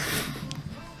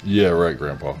 Yeah, right,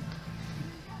 Grandpa.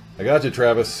 I got you,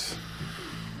 Travis.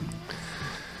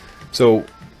 So,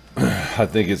 I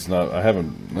think it's not. I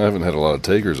haven't had a lot of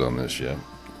takers on this yet.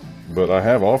 But I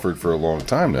have offered for a long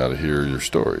time now to hear your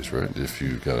stories, right? If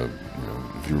you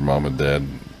if your mom and dad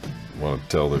want to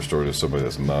tell their story to somebody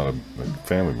that's not a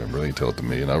family member, they can tell it to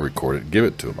me, and I'll record it, give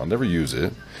it to them. I'll never use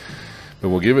it, but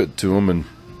we'll give it to them, and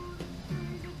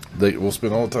we'll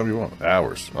spend all the time you want,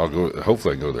 hours.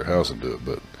 Hopefully I can go to their house and do it,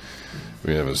 but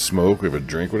we have a smoke, we have a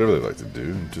drink, whatever they like to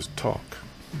do, and just talk,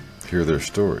 hear their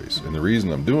stories. And the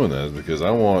reason I'm doing that is because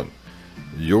I want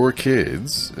your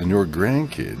kids and your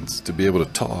grandkids to be able to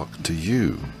talk to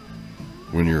you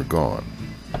when you're gone,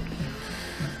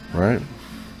 right?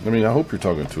 I mean, I hope you're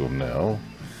talking to them now,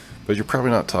 but you're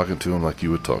probably not talking to them like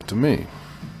you would talk to me,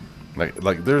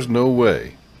 Like there's no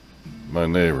way my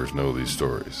neighbors know these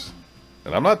stories.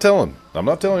 And I'm not telling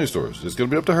you stories. It's going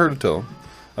to be up to her to tell them.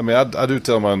 I mean, I do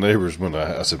tell my neighbors when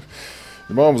I said,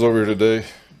 your mom was over here today.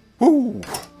 Woo!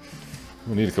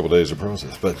 We need a couple days to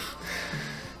process. But,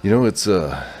 it's,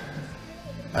 and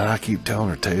I keep telling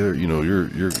her, Taylor, your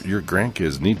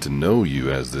grandkids need to know you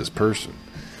as this person.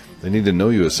 They need to know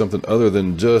you as something other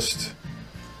than just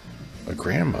a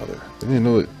grandmother. They need to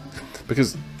know it.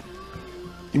 Because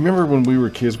you remember when we were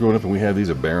kids growing up and we had these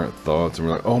aberrant thoughts and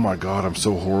we're like, oh my God, I'm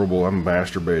so horrible. I'm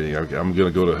masturbating. I'm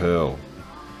going to go to hell.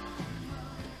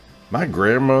 My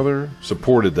grandmother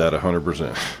supported that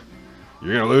 100%.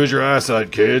 You're going to lose your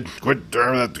eyesight, kid. Quit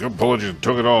doing that. Go pull it. You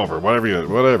took it off or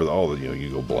whatever. All the,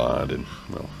 you go blind. And,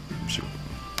 well, she's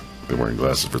been wearing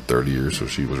glasses for 30 years, so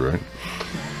she was right.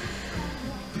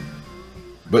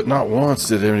 But not once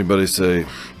did anybody say,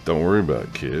 don't worry about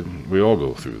it, kid. We all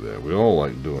go through that. We all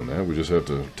like doing that. We just have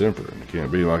to temper it. You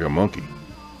can't be like a monkey.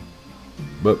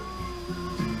 But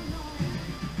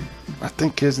I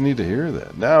think kids need to hear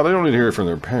that. Now, they don't need to hear it from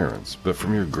their parents, but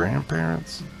from your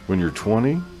grandparents when you're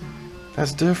 20,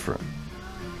 that's different.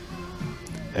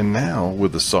 And now,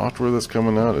 with the software that's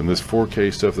coming out and this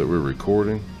 4K stuff that we're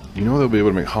recording, they'll be able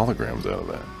to make holograms out of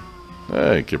that.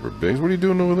 Hey, Kipper Biggs, what are you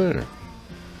doing over there?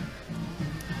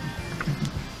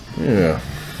 Yeah.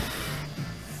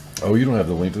 Oh, you don't have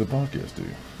the link to the podcast, do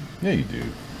you? Yeah, you do.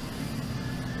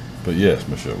 But yes,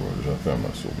 Michelle Rogers, I found my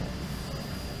soulmate.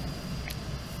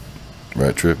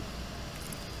 Right, Trip?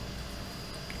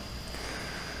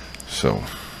 So,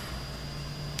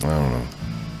 I don't know.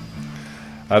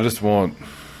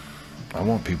 I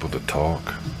want people to talk.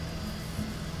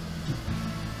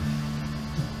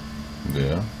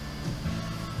 Yeah.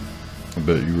 I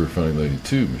bet you were a funny lady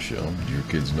too, Michelle. Do your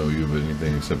kids know you of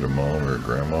anything except their mom or a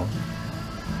grandma?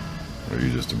 Or are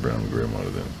you just a brown grandma to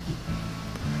them?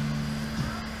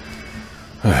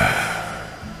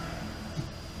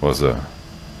 What's that?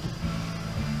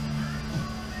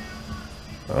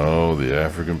 Oh, the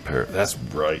African parrot. That's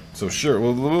right. So sure,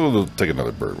 we'll take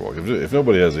another bird walk. If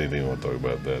nobody has anything, I want to talk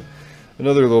about that.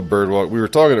 Another little bird walk. We were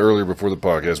talking earlier before the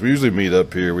podcast. We usually meet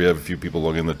up here. We have a few people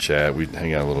log in the chat. We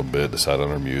hang out a little bit, decide on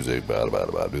our music, do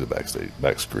the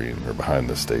back screen or behind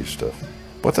the stage stuff.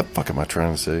 What the fuck am I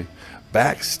trying to say?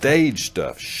 Backstage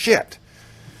stuff. Shit.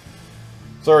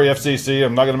 Sorry, FCC.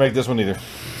 I'm not going to make this one either.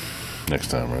 Next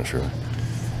time, right, Shirley?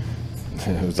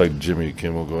 It was like Jimmy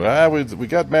Kimmel going, we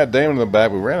got Matt Damon in the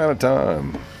back. We ran out of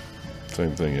time.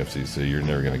 Same thing, FCC. You're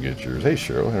never going to get yours. Hey,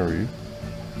 Cheryl, how are you?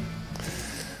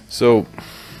 So,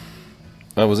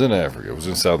 I was in Africa. I was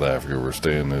in South Africa. We're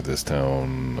staying at this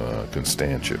town,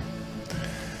 Constantia.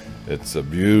 It's a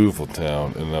beautiful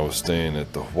town, and I was staying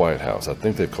at the White House. I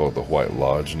think they call it the White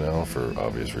Lodge now for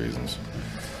obvious reasons.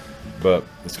 But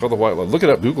it's called the White Lodge. Look it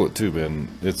up. Google it too, man.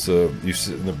 It's you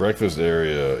sit in the breakfast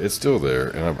area. It's still there,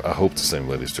 and I hope the same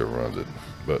lady still runs it.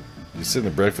 But you sit in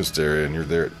the breakfast area, and you're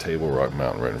there at Table Rock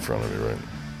Mountain right in front of you, right?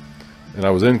 And I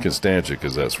was in Constantia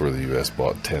because that's where the U.S.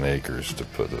 bought 10 acres to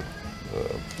put an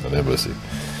embassy.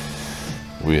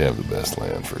 We have the best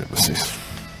land for embassies.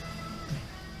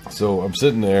 So I'm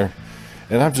sitting there,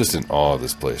 and I'm just in awe of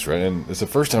this place, right? And it's the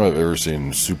first time I've ever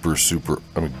seen grew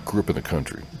up in the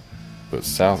country. But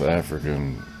South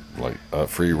African,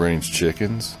 free-range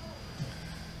chickens,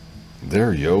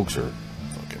 their yolks are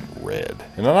fucking red.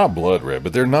 And they're not blood red,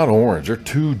 but they're not orange. They're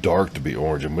too dark to be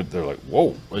orange. And they're like,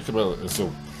 whoa.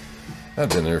 So I've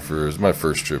been there it was my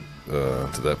first trip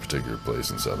to that particular place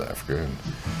in South Africa. And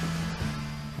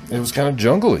it was kind of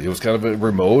jungly. It was kind of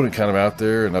remote and kind of out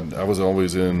there. And I was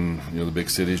always in, the big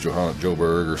cities,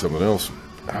 Joburg or something else.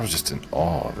 I was just in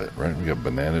awe of it, right? We got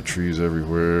banana trees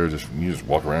everywhere. You just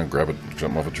walk around, grab it,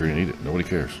 jump off a tree and eat it. Nobody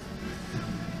cares.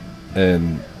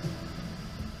 And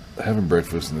having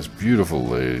breakfast and this beautiful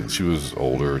lady, she was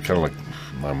older, kind of like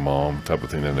my mom type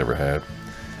of thing I never had.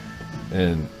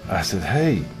 And I said,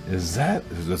 hey,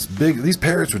 that's big? These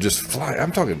parrots would just fly.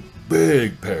 I'm talking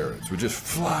big parrots would just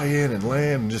fly in and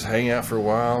land and just hang out for a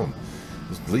while and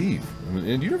just leave.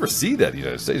 And you never see that in the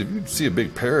United States. If you see a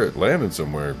big parrot landing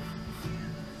somewhere,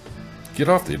 get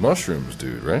off the mushrooms,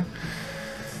 dude, right?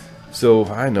 So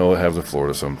I know it happens in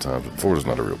Florida sometimes, but Florida's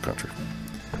not a real country.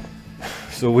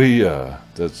 So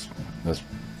that's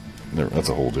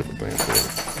a whole different thing.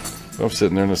 So I'm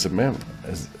sitting there and I said, man,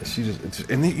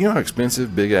 and you know how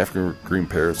expensive big African green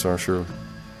parrots are, Shirley?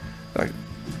 Like,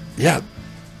 yeah,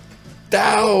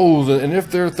 thousands. And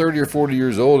if they're 30 or 40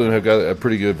 years old and have got a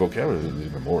pretty good vocabulary, it's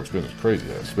even more expensive. It's crazy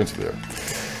how expensive they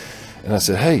are. And I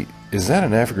said, hey, is that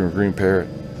an African green parrot?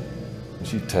 And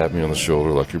she tapped me on the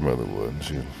shoulder like your mother would. And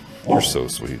she goes, you're so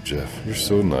sweet, Jeff. You're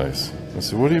so nice. I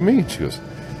said, what do you mean? She goes,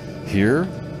 Here,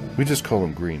 we just call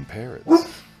them green parrots.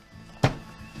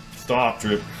 Stop,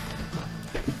 Trip.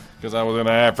 Because I was in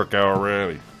Africa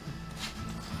already.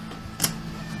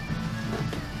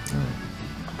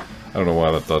 I don't know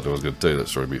why I thought I was going to tell you that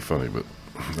story to be funny, but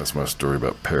that's my story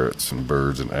about parrots and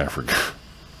birds in Africa.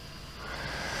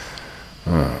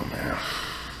 Oh, man.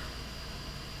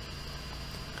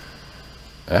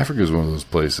 Africa is one of those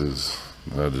places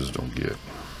that I just don't get.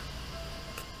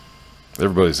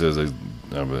 Everybody says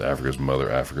Africa's mother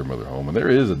home, and there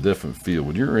is a different feel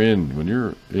when you're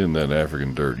in that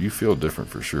African dirt. You feel different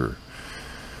for sure.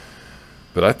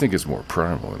 But I think it's more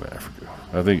primal in Africa.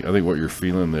 I think what you're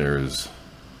feeling there is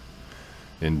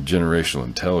in generational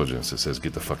intelligence that says,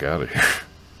 "Get the fuck out of here."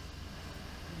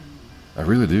 I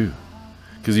really do,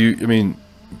 because you're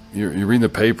reading the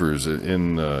papers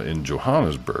in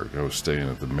Johannesburg. I was staying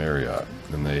at the Marriott,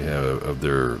 and they have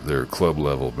their club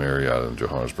level Marriott in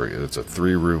Johannesburg. It's a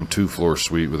 3-room, 2-floor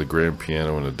suite with a grand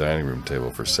piano and a dining room table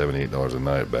for $78 a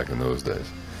night back in those days.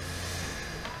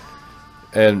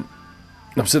 And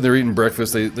I'm sitting there eating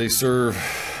breakfast.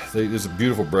 There's a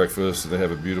beautiful breakfast, and they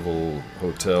have a beautiful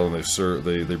hotel, and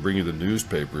they bring you the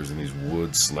newspapers in these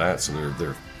wood slats, so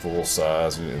they're full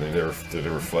size, and they never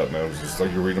flatten out. It's just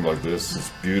like you're reading them like this. It's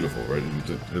beautiful, right? And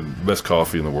the best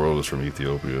coffee in the world is from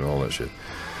Ethiopia and all that shit.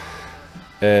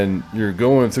 And you're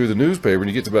going through the newspaper, and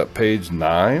you get to about page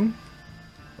 9.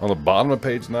 On the bottom of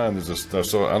page 9,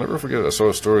 I'll never forget it. I saw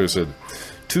a story that said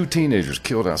 2 teenagers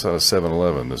killed outside of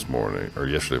 7-Eleven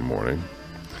yesterday morning.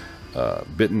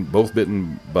 Both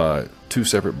bitten by 2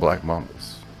 separate black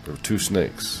mambas. There were 2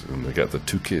 snakes, and they got the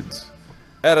 2 kids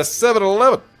at a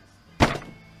 7-Eleven.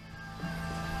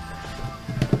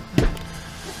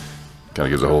 Kind of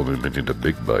gives a whole new meaning to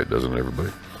big bite, doesn't it,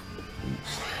 everybody?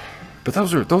 But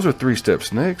those are 3-step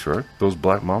snakes, right? Those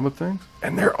black mamba things,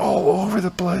 and they're all over the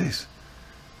place.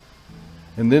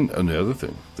 And then another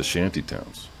thing, the shanty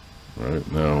towns, right?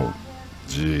 Now,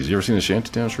 geez, you ever seen a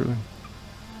shanty town, Shirley?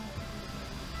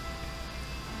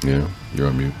 Yeah, you're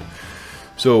on mute.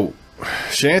 So,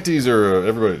 shanties are,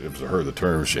 everybody has heard the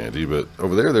term shanty, but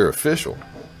over there they're official.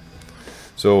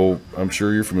 So, I'm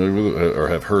sure you're familiar with it, or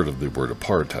have heard of the word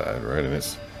apartheid, right? And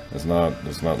it's not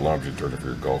laundry detergent for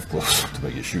your golf clubs to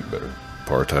make you shoot better.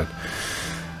 Apartheid.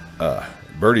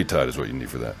 Birdie tide is what you need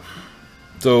for that.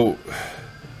 So,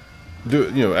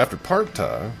 after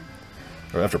apartheid,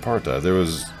 there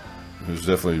was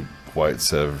definitely whites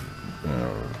have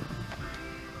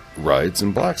rights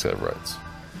and blacks have rights.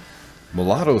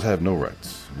 Mulattoes have no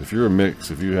rights. If you're a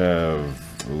mix, if you have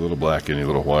a little black in you, a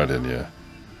little white in you,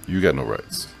 you got no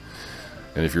rights.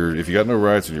 And if you got no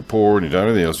rights and you're poor and you don't have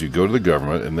anything else, you go to the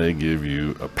government and they give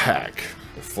you a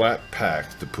flat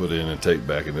pack to put in and take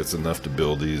back, and it's enough to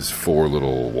build these 4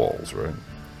 little walls, right?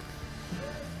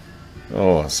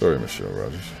 Oh, sorry, Michelle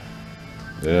Rogers.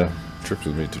 Yeah, Trip's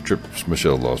with me too.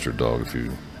 Michelle lost her dog a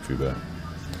few back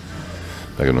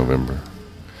in November.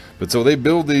 But so they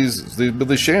build these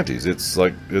shanties. It's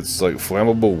like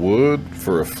flammable wood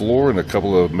for a floor and a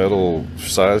couple of metal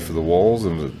sides for the walls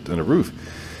and a roof.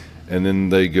 And then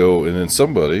they go, and then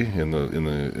somebody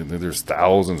there's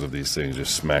thousands of these things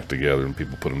just smacked together, and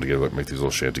people put them together, like make these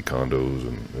little shanty condos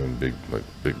and big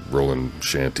rolling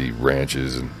shanty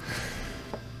ranches,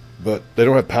 but they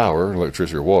don't have power,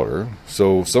 electricity, or water.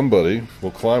 So somebody will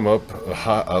climb up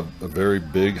a very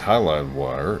big highline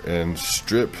wire and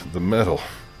strip the metal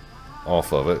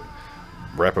off of it,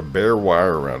 wrap a bare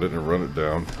wire around it, and run it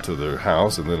down to their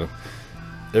house, and then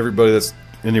everybody that's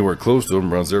anywhere close to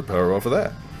them runs their power off of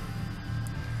that.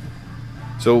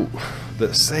 So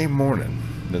that same morning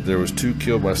that there was 2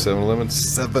 killed by 7-Eleven,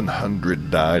 700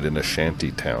 died in a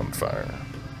shanty town fire.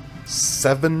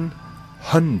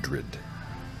 700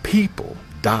 people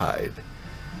died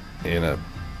in a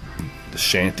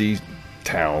shanty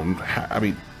town.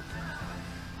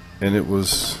 And it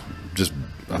was just,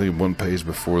 I think, 1 page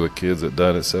before the kids that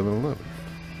died at 7-Eleven.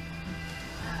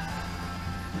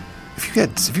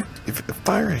 If a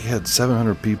fire had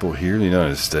 700 people here in the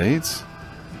United States,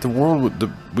 the world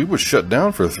we would shut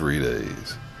down for 3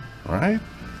 days, right?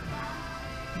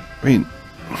 I mean,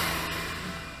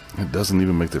 it doesn't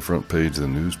even make the front page of the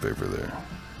newspaper there.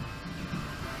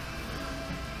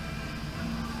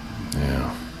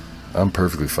 Yeah, I'm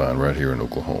perfectly fine right here in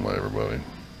Oklahoma, everybody.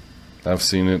 I've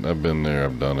seen it, I've been there,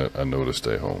 I've done it, I know to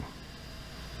stay home.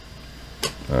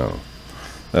 Oh,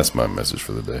 that's my message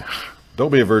for the day.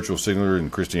 Don't be a virtual signaler in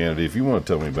Christianity. If you want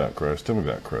to tell me about Christ, tell me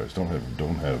about Christ.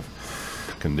 Don't have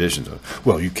conditions.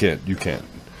 Well, you can't. You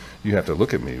have to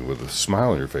look at me with a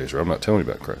smile on your face, or I'm not telling you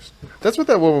about Christ. That's what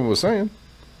that woman was saying.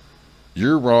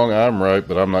 You're wrong, I'm right,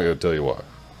 but I'm not going to tell you why.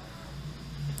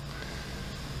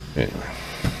 Anyway.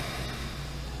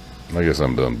 I guess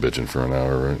I'm done bitching for an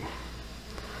hour, right?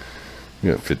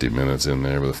 You got 50 minutes in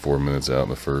there with 4 minutes out in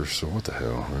the first, so what the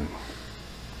hell, right?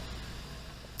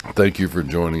 Thank you for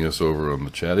joining us over on the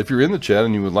chat. If you're in the chat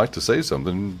and you would like to say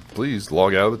something, please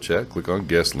log out of the chat, click on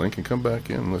guest link, and come back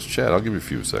in. Let's chat. I'll give you a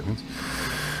few seconds.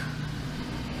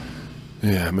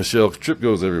 Yeah, Michelle, Trip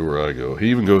goes everywhere I go. He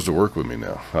even goes to work with me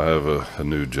now. I have a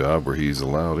new job where he's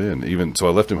allowed in. So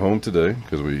I left him home today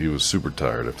because he was super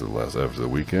tired after the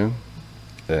weekend,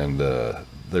 and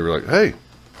they were like, "Hey,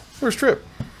 where's Trip?"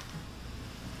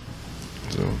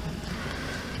 So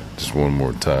just one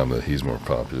more time that he's more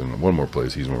popular, and one more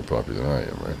place he's more popular than I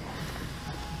am, right?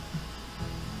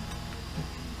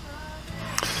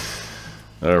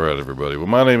 All right, everybody. Well,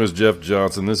 my name is Jeff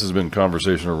Johnson. This has been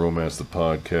Conversational Romance, the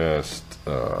podcast.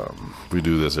 We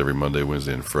do this every Monday,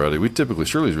 Wednesday, and Friday.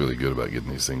 Shirley's really good about getting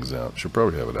these things out. She'll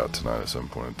probably have it out tonight at some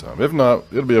point in time. If not,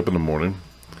 it'll be up in the morning.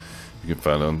 You can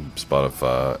find it on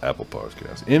Spotify, Apple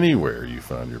Podcasts. Anywhere you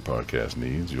find your podcast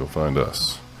needs, you'll find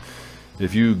us.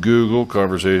 If you Google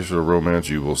Conversational Romance,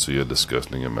 you will see a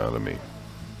disgusting amount of me.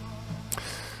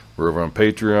 We're over on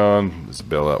Patreon. It's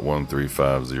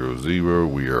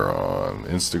Bailout13500. We are on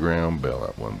Instagram,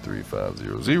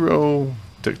 Bailout13500.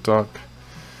 TikTok,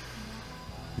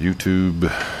 YouTube,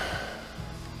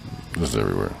 just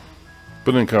everywhere.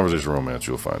 Put in Conversational Romance,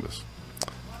 you'll find us.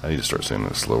 I need to start saying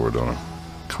that slower, don't I?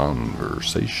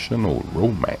 Conversational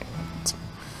Romance.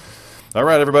 All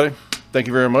right, everybody. Thank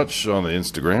you very much on the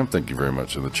Instagram. Thank you very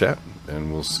much in the chat.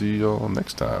 And we'll see y'all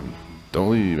next time.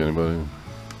 Don't leave, anybody.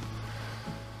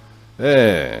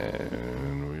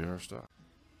 And we are stopped.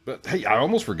 But hey, I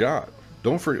almost forgot.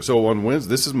 Don't forget. So on Wednesday,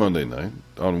 this is Monday night.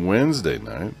 On Wednesday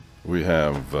night, we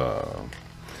have a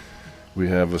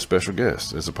special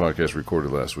guest. It's a podcast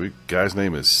recorded last week. Guy's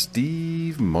name is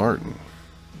Steve Martin.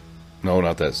 No,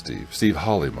 not that Steve. Steve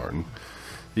Holly Martin.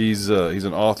 He's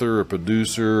an author, a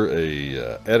producer,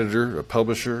 a editor, a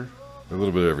publisher, a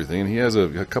little bit of everything. And he has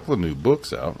a couple of new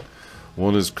books out.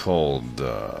 One is called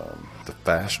The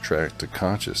Fast Track to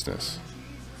Consciousness.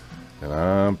 And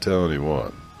I'm telling you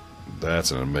what,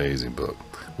 that's an amazing book.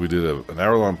 We did an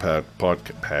hour-long podcast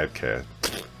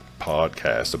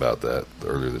about that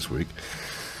earlier this week.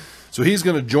 So he's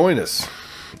going to join us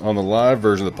on the live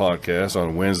version of the podcast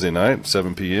on Wednesday night,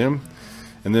 7 p.m.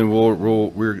 And then we're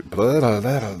going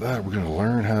to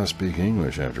learn how to speak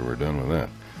English after we're done with that.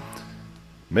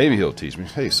 Maybe he'll teach me.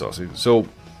 Hey, Saucy. So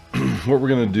what we're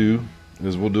going to do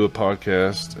is we'll do a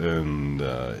podcast, and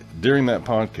during that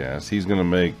podcast, he's going to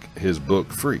make his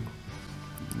book free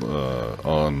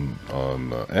on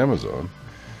Amazon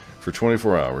for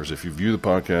 24 hours. If you view the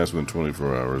podcast within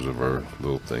 24 hours of our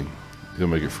little thing, he'll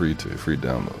make it free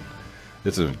download.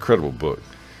 It's an incredible book.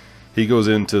 He goes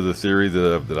into the theory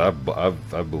that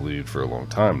I've believed for a long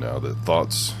time now, that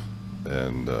thoughts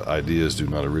and ideas do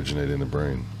not originate in the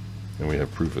brain, and we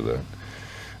have proof of that.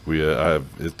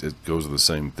 It goes to the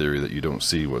same theory that you don't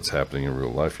see what's happening in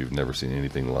real life. You've never seen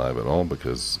anything live at all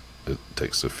because it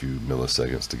takes a few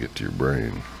milliseconds to get to your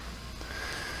brain.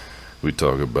 We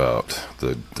talk about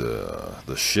the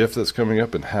shift that's coming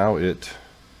up and how it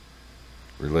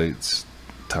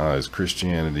ties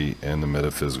Christianity and the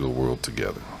metaphysical world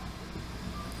together,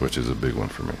 which is a big one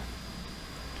for me.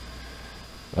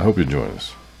 I hope you join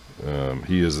us.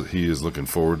 He is looking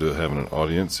forward to having an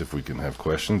audience. If we can have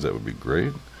questions, that would be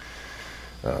great.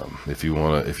 If you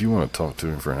want to talk to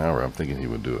him for an hour, I'm thinking he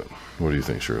would do it. What do you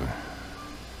think, Shirley?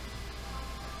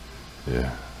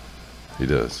 Yeah, he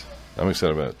does. I'm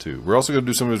excited about it too. We're also going to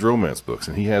do some of his romance books,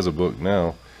 and he has a book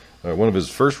now, one of his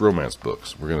first romance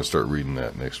books. We're going to start reading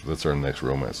that next. That's our next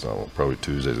romance novel, probably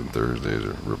Tuesdays and Thursdays,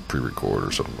 or pre-record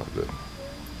or something like that.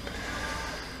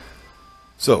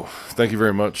 So, thank you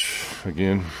very much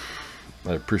again.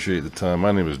 I appreciate the time.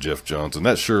 My name is Jeff Johnson.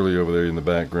 That's Shirley over there in the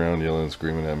background yelling and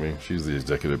screaming at me. She's the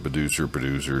executive producer,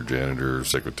 janitor,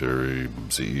 secretary,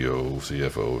 CEO,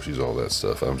 CFO. She's all that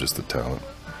stuff. I'm just the talent.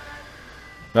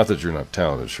 Not that you're not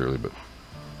talented, Shirley, but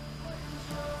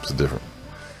it's different.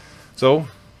 So,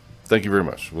 thank you very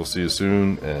much. We'll see you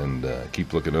soon, and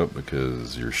keep looking up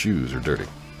because your shoes are dirty.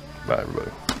 Bye,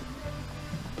 everybody.